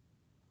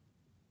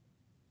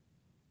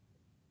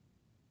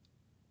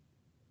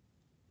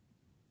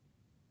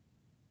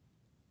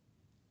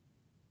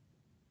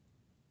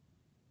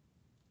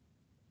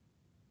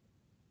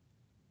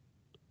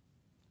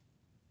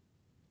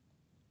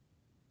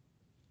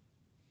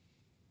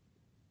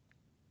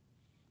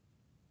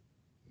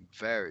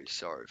 very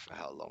sorry for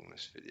how long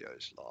this video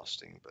is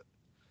lasting, but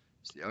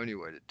it's the only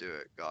way to do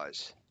it,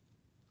 guys.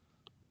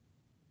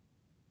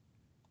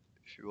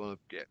 If you want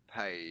to get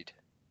paid,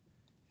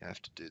 you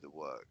have to do the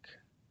work.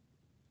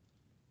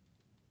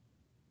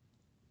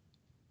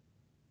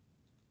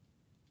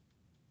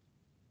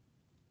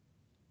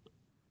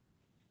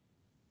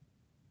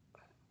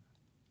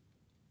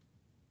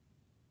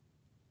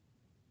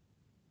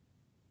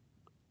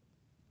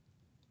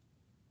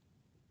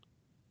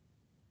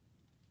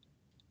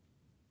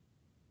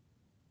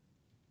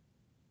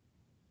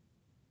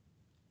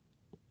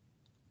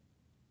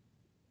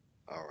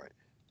 All right.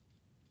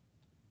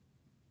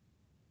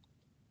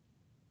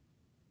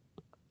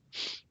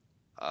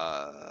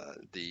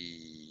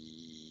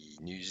 The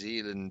New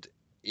Zealand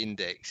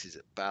index is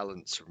at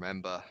balance,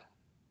 remember?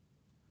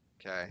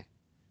 Okay,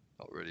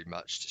 not really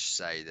much to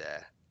say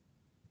there.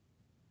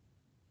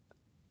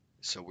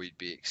 So we'd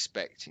be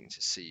expecting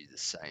to see the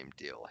same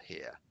deal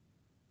here.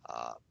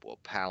 Well,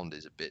 pound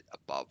is a bit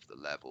above the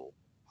level.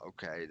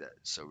 Okay,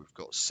 so we've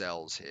got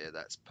sells here.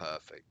 That's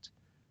perfect.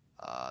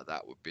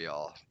 That would be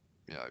our,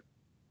 you know,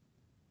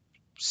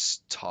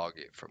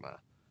 target from a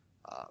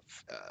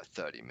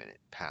 30-minute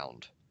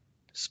pound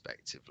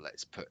perspective.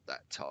 Let's put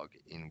that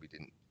target in. We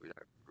don't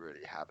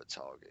really have a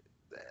target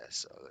there,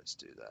 so let's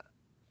do that.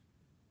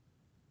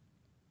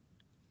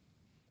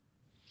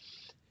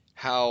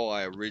 How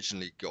I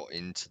originally got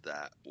into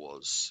that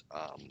was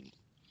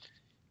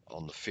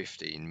on the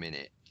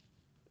 15-minute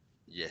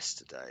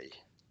yesterday.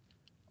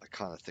 I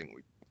kind of think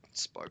we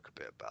spoke a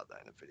bit about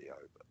that in a video,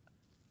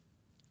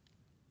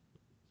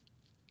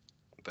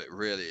 but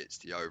really it's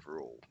the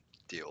overall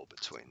deal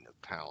between the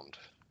pound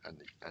and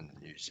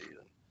New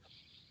Zealand.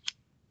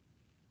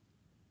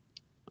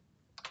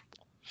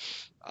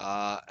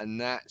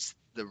 And that's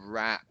the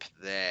wrap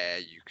there.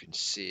 You can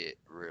see it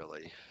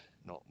really.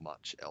 Not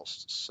much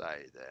else to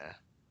say there.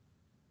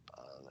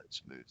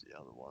 Let's move the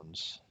other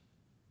ones.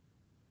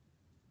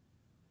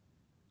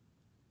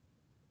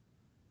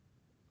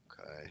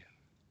 Okay.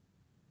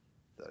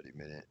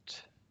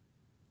 30-minute.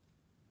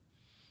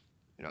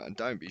 You know, and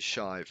don't be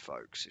shy,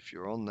 folks. If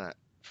you're on that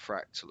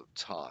fractal of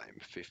time,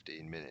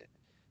 15-minute,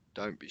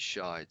 don't be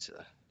shy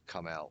to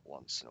come out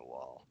once in a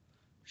while.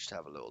 Just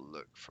have a little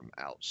look from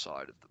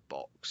outside of the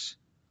box.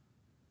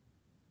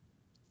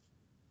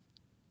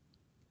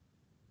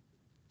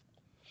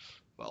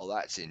 Well,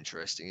 that's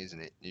interesting, isn't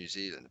it? New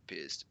Zealand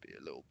appears to be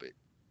a little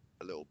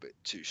bit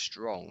too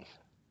strong,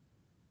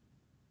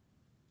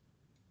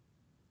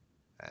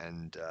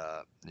 and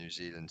New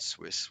Zealand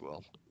Swiss,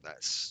 well,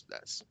 that's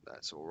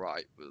all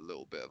right with a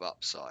little bit of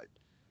upside.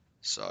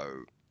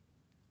 So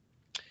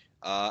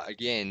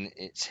again,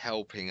 it's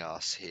helping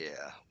us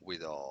here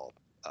with our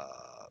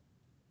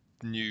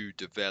new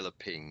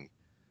developing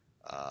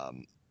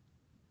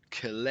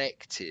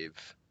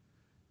collective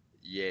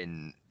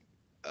yen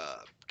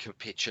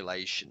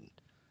capitulation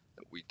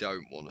that we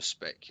don't want to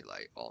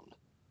speculate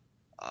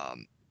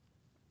on.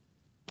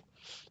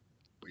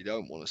 We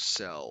don't want to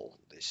sell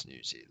this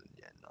New Zealand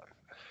yen,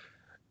 though,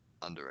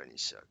 under any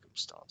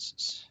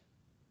circumstances.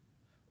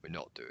 We're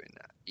not doing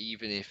that.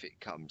 Even if it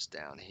comes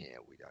down here,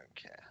 we don't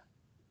care.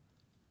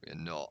 We're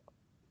not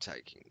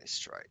taking this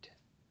trade.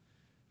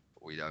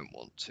 We don't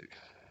want to.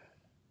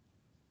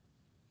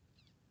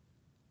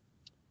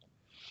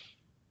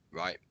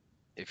 Right?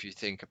 If you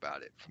think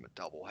about it from a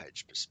double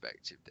hedge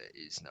perspective, there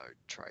is no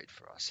trade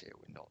for us here.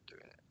 We're not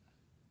doing it.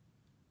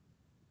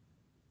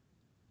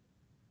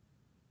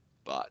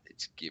 But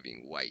it's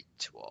giving weight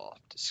to our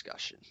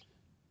discussion.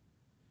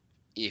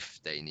 If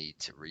they need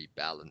to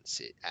rebalance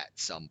it at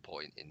some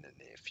point in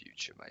the near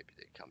future, maybe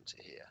they come to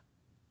here.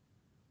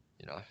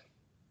 You know?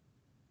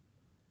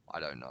 I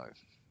don't know.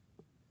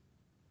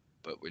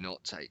 But we're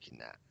not taking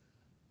that.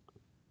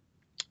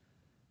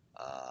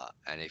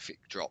 And if it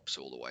drops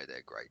all the way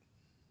there, great.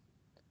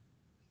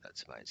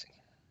 That's amazing.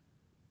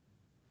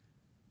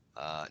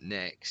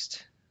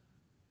 Next.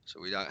 So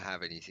we don't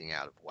have anything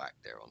out of whack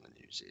there on the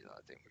New Zealand,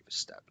 I think we've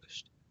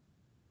established.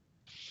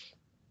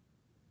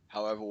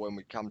 However, when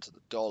we come to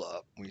the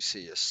dollar, we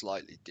see a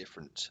slightly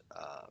different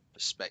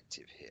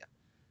perspective here.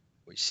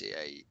 We see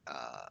a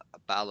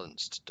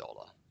balanced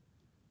dollar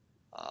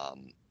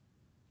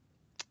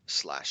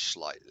slash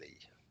slightly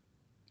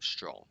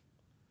strong.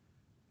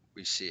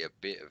 We see a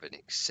bit of an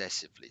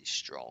excessively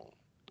strong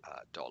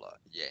dollar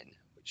yen,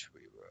 which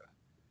we were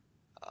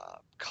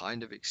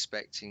kind of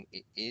expecting.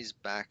 It is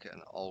back at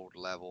an old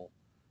level.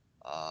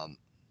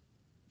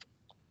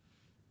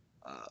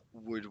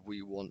 Would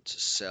we want to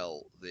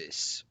sell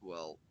this?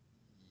 Well,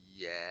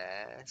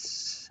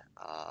 yes,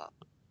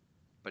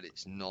 but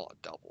it's not a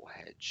double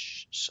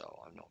hedge, so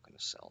I'm not going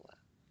to sell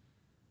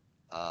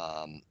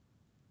that.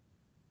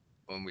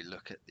 When we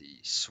look at the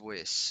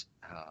Swiss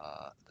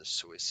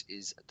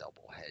is a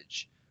double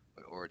hedge.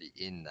 We're already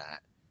in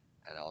that,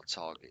 and our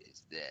target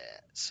is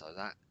there, so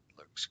that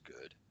looks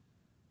good.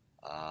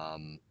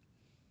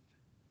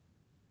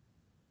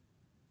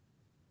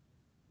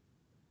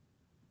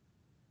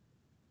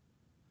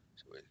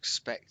 So we're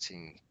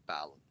expecting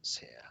balance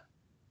here.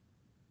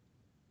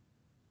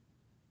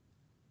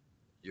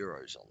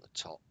 Euro's on the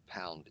top,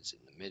 pound is in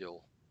the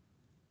middle,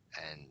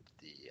 and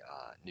the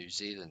New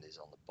Zealand is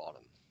on the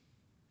bottom.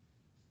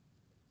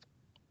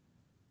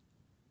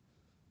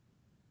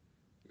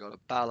 We've got a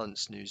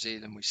balanced New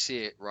Zealand. We see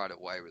it right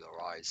away with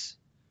our eyes.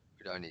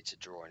 We don't need to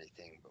draw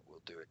anything, but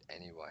we'll do it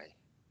anyway.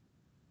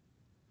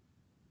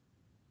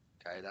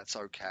 Okay, that's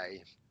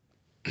okay.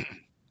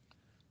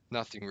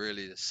 Nothing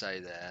really to say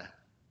there.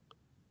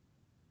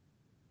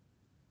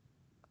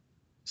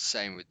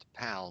 Same with the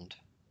pound.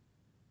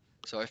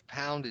 So if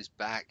pound is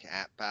back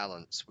at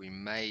balance, we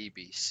may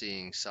be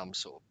seeing some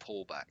sort of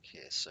pullback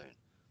here soon.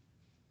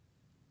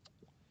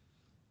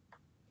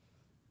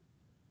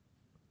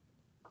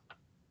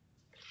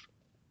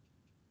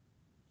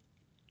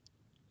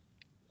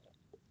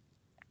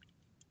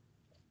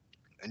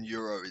 And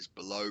euro is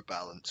below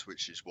balance,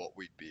 which is what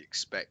we'd be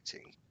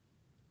expecting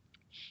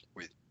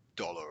with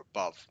dollar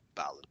above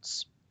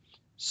balance.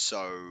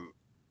 So,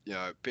 you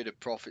know, a bit of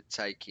profit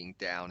taking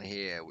down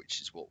here,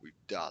 which is what we've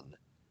done.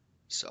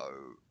 So,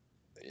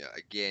 you know,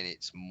 again,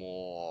 it's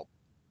more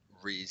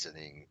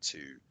reasoning to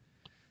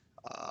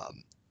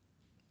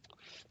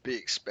be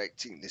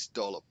expecting this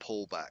dollar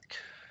pullback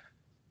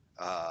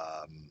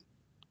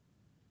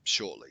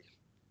shortly,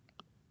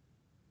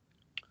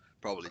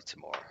 probably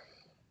tomorrow.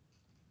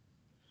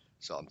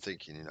 So I'm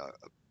thinking, you know,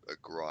 a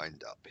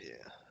grind up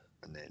here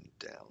and then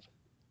down.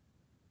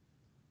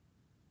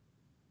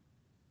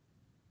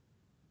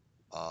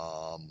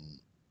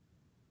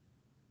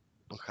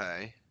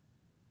 Okay.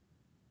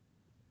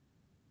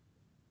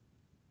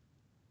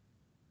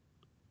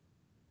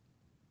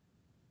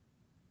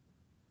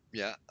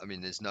 Yeah, I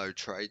mean, there's no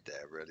trade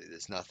there really.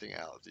 There's nothing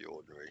out of the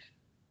ordinary.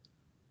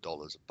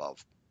 Dollar's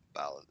above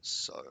balance,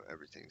 so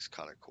everything's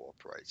kind of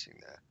cooperating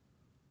there.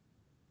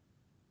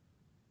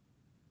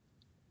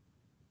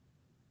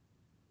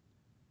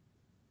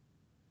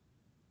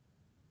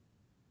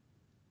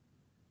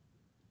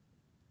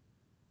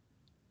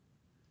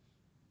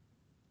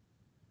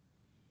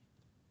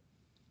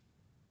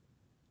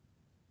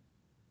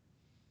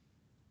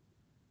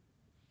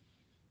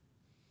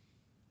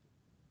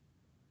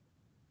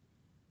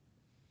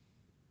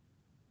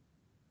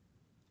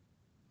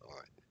 All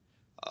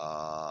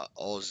right.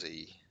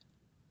 Aussie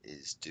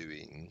is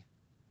doing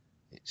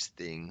its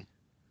thing,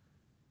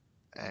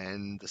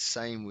 and the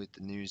same with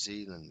the New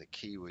Zealand. The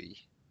Kiwi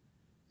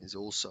is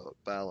also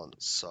at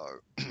balance. So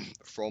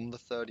from the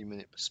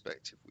 30-minute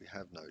perspective, we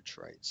have no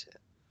trades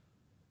here.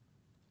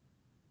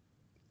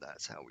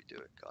 That's how we do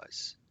it,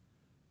 guys.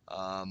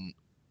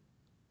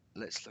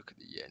 Let's look at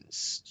the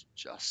yens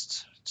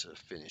just to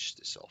finish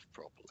this off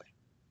properly.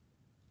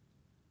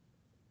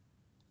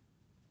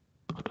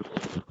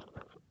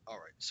 All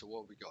right, so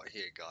what we got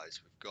here,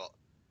 guys? We've got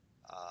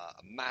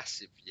a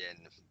massive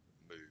yen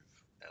move,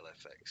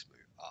 LFX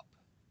move up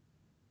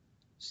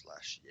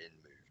 / yen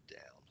move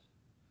down.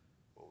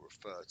 We'll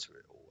refer to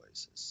it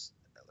always as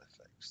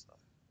LFX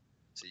though.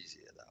 It's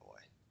easier that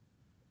way.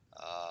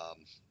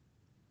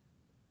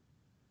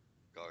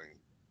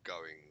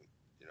 Going,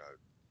 you know,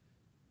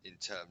 in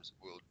terms,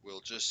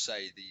 we'll just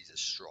say these are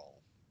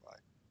strong,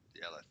 right?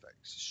 The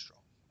LFX is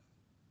strong.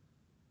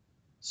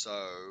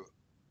 So,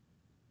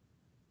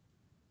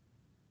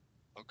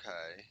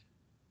 okay,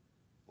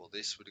 well,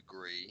 this would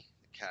agree,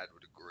 the CAD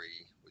would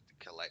agree with the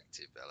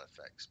collective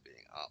LFX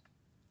being up.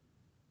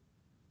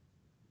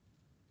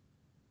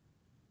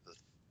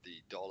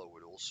 The dollar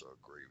would also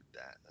agree with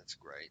that. That's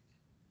great.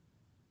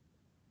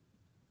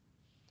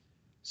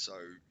 So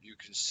you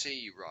can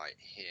see right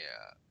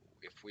here,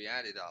 if we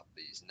added up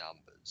these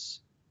numbers,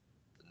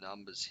 the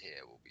numbers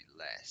here will be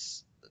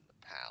less than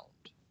the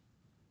pound,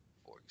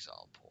 for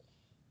example,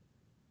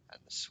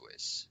 and the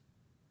Swiss.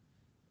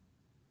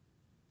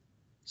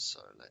 So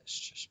let's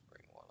just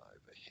bring one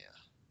over here.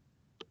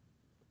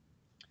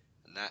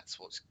 And that's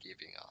what's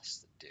giving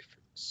us the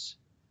difference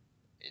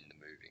in the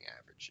moving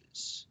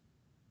averages,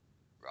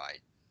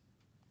 right?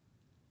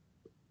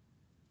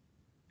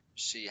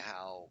 See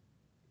how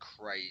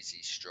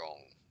crazy strong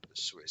the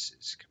Swiss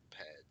is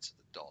compared to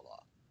the dollar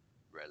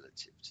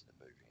relative to the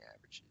moving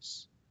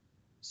averages.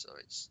 So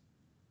it's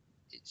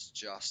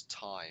just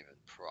time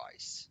and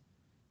price.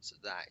 So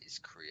that is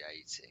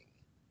creating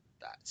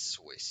that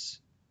Swiss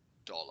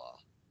dollar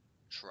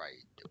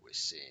trade that we're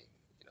seeing,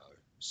 you know.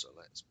 So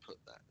let's put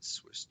that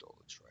Swiss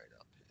dollar trade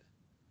up here.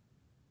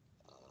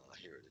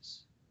 Here it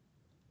is.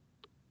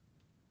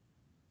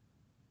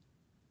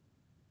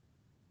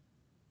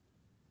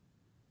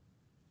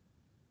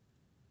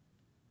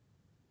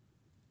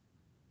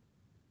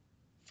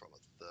 From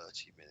a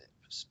 30-minute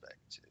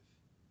perspective.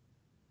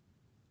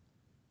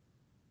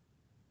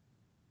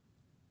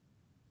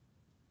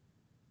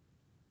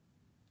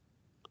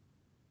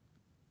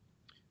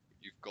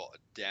 You've got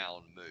a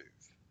down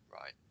move,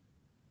 right?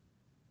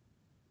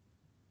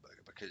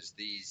 Because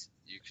these,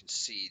 you can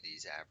see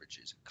these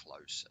averages are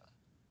closer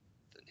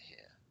than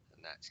here,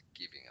 and that's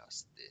giving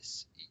us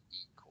this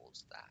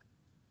equals that,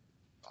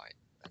 right?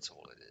 That's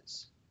all it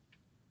is.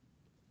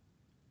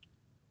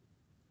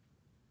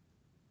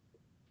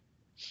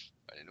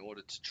 And in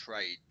order to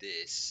trade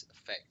this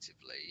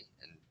effectively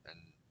and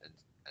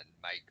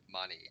make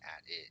money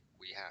at it,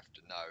 we have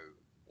to know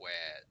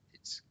where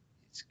it's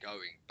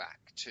going back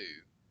to,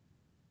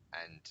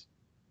 and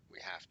we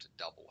have to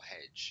double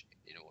hedge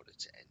in order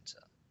to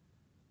enter.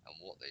 And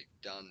what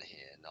they've done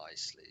here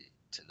nicely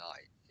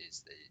tonight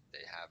is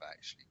they have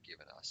actually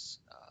given us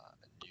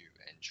a new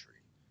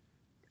entry,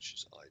 which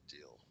is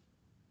ideal,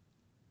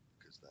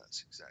 because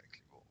that's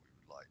exactly what we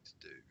would like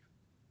to do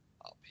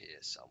up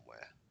here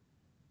somewhere.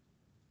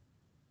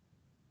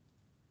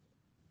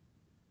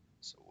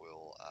 So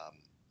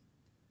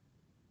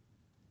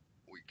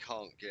we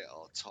can't get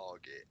our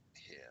target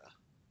here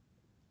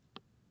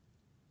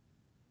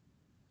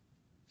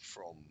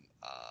from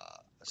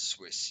a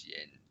Swiss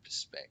yen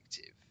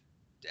perspective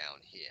down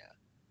here,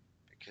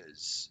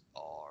 because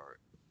our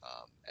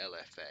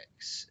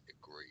LFX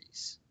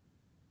agrees,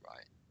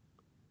 right?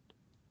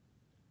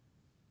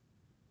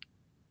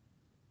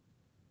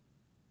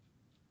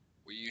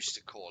 We used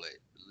to call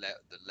it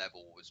the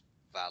level was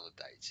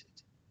validated.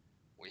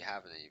 We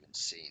haven't even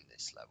seen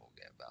this level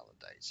get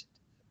validated,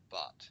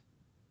 but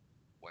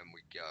when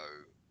we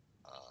go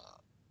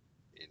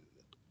in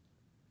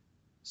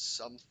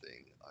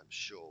something, I'm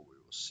sure we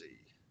will see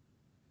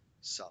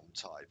some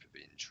type of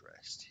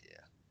interest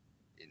here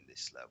in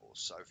this level.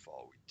 So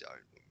far we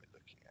don't when we're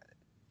looking at it.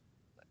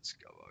 Let's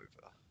go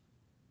over.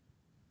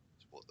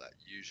 So what that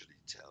usually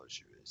tells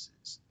you is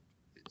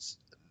it's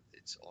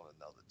on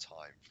another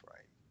time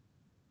frame,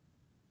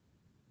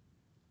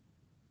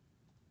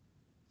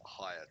 a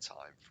higher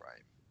time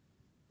frame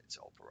it's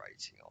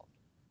operating on,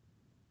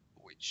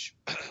 which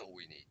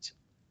we need to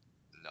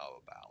know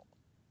about.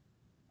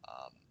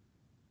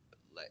 But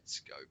let's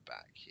go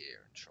back here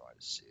and try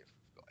to see if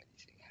we've got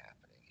anything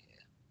happening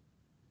here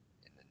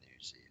in the New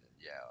Zealand.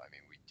 Yeah, I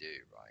mean we do,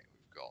 right?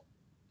 We've got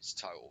it's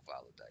total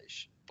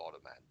validation,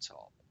 bottom and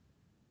top.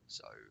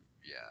 So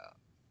yeah,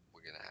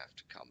 we're gonna have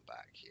to come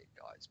back here,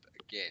 guys. But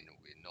again,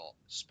 we're not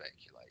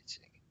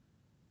speculating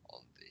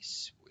on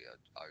this. We are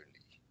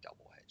only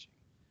double hedging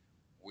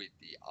with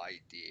the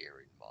idea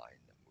in mind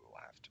that we'll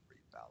have to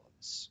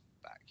rebalance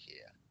back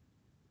here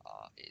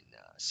in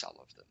some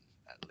of them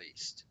at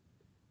least,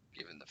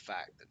 given the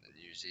fact that the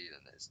New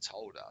Zealand has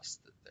told us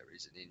that there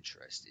is an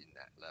interest in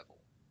that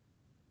level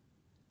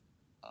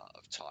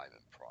of time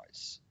and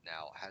price.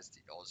 Now, has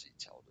the Aussie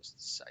told us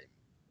the same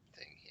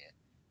thing here?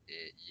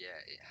 Yeah,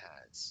 it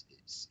has.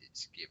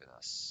 It's given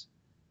us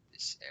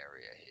this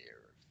area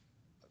here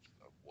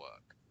of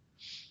work.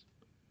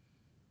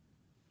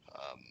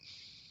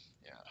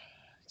 Yeah,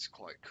 it's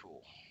quite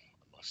cool,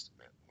 I must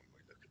admit, when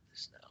we look at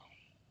this now.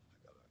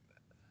 I gotta admit.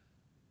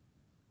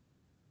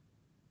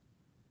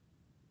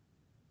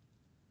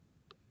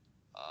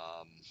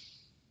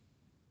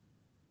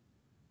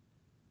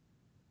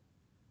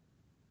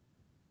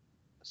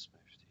 Let's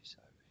move these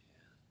over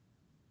here.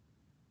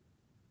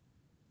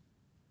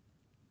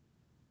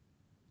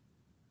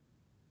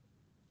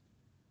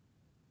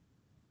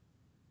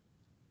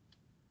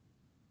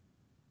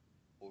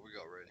 What we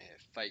got right here?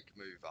 Fake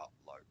move up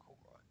local,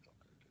 right? Not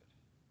good.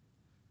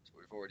 So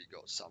we've already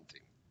got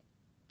something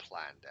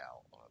planned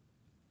out on a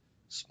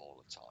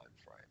smaller time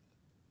frame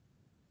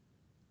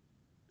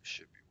that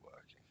should be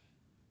working.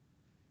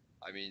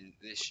 I mean,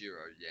 this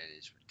euro yen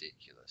is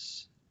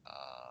ridiculous,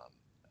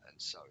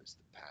 and so is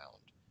the pound.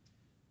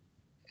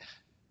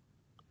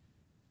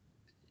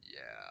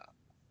 Yeah,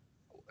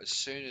 as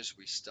soon as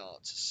we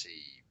start to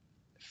see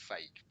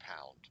fake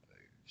pound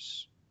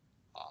moves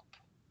up,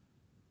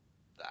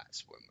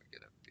 that's when we're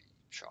going to be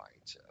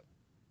trying to.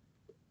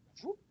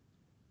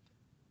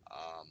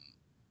 Um,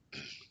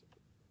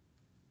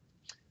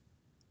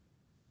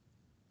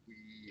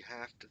 we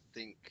have to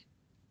think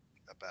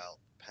about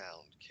the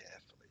pound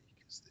carefully,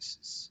 because this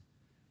is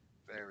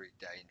very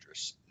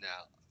dangerous.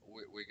 Now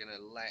we're going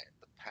to let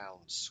the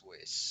pound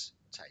Swiss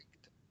take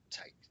the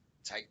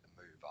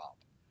move up,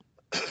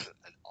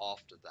 and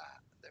after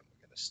that, then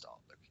we're going to start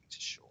looking to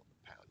short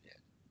the pound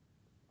yen.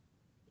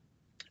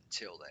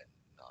 Until then,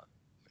 no,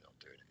 we're not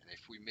doing it. And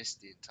if we miss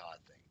the entire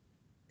thing,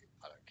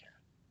 I don't care.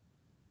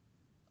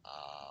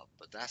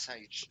 But that's how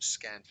you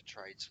scan for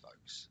trades,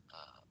 folks.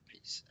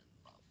 Peace.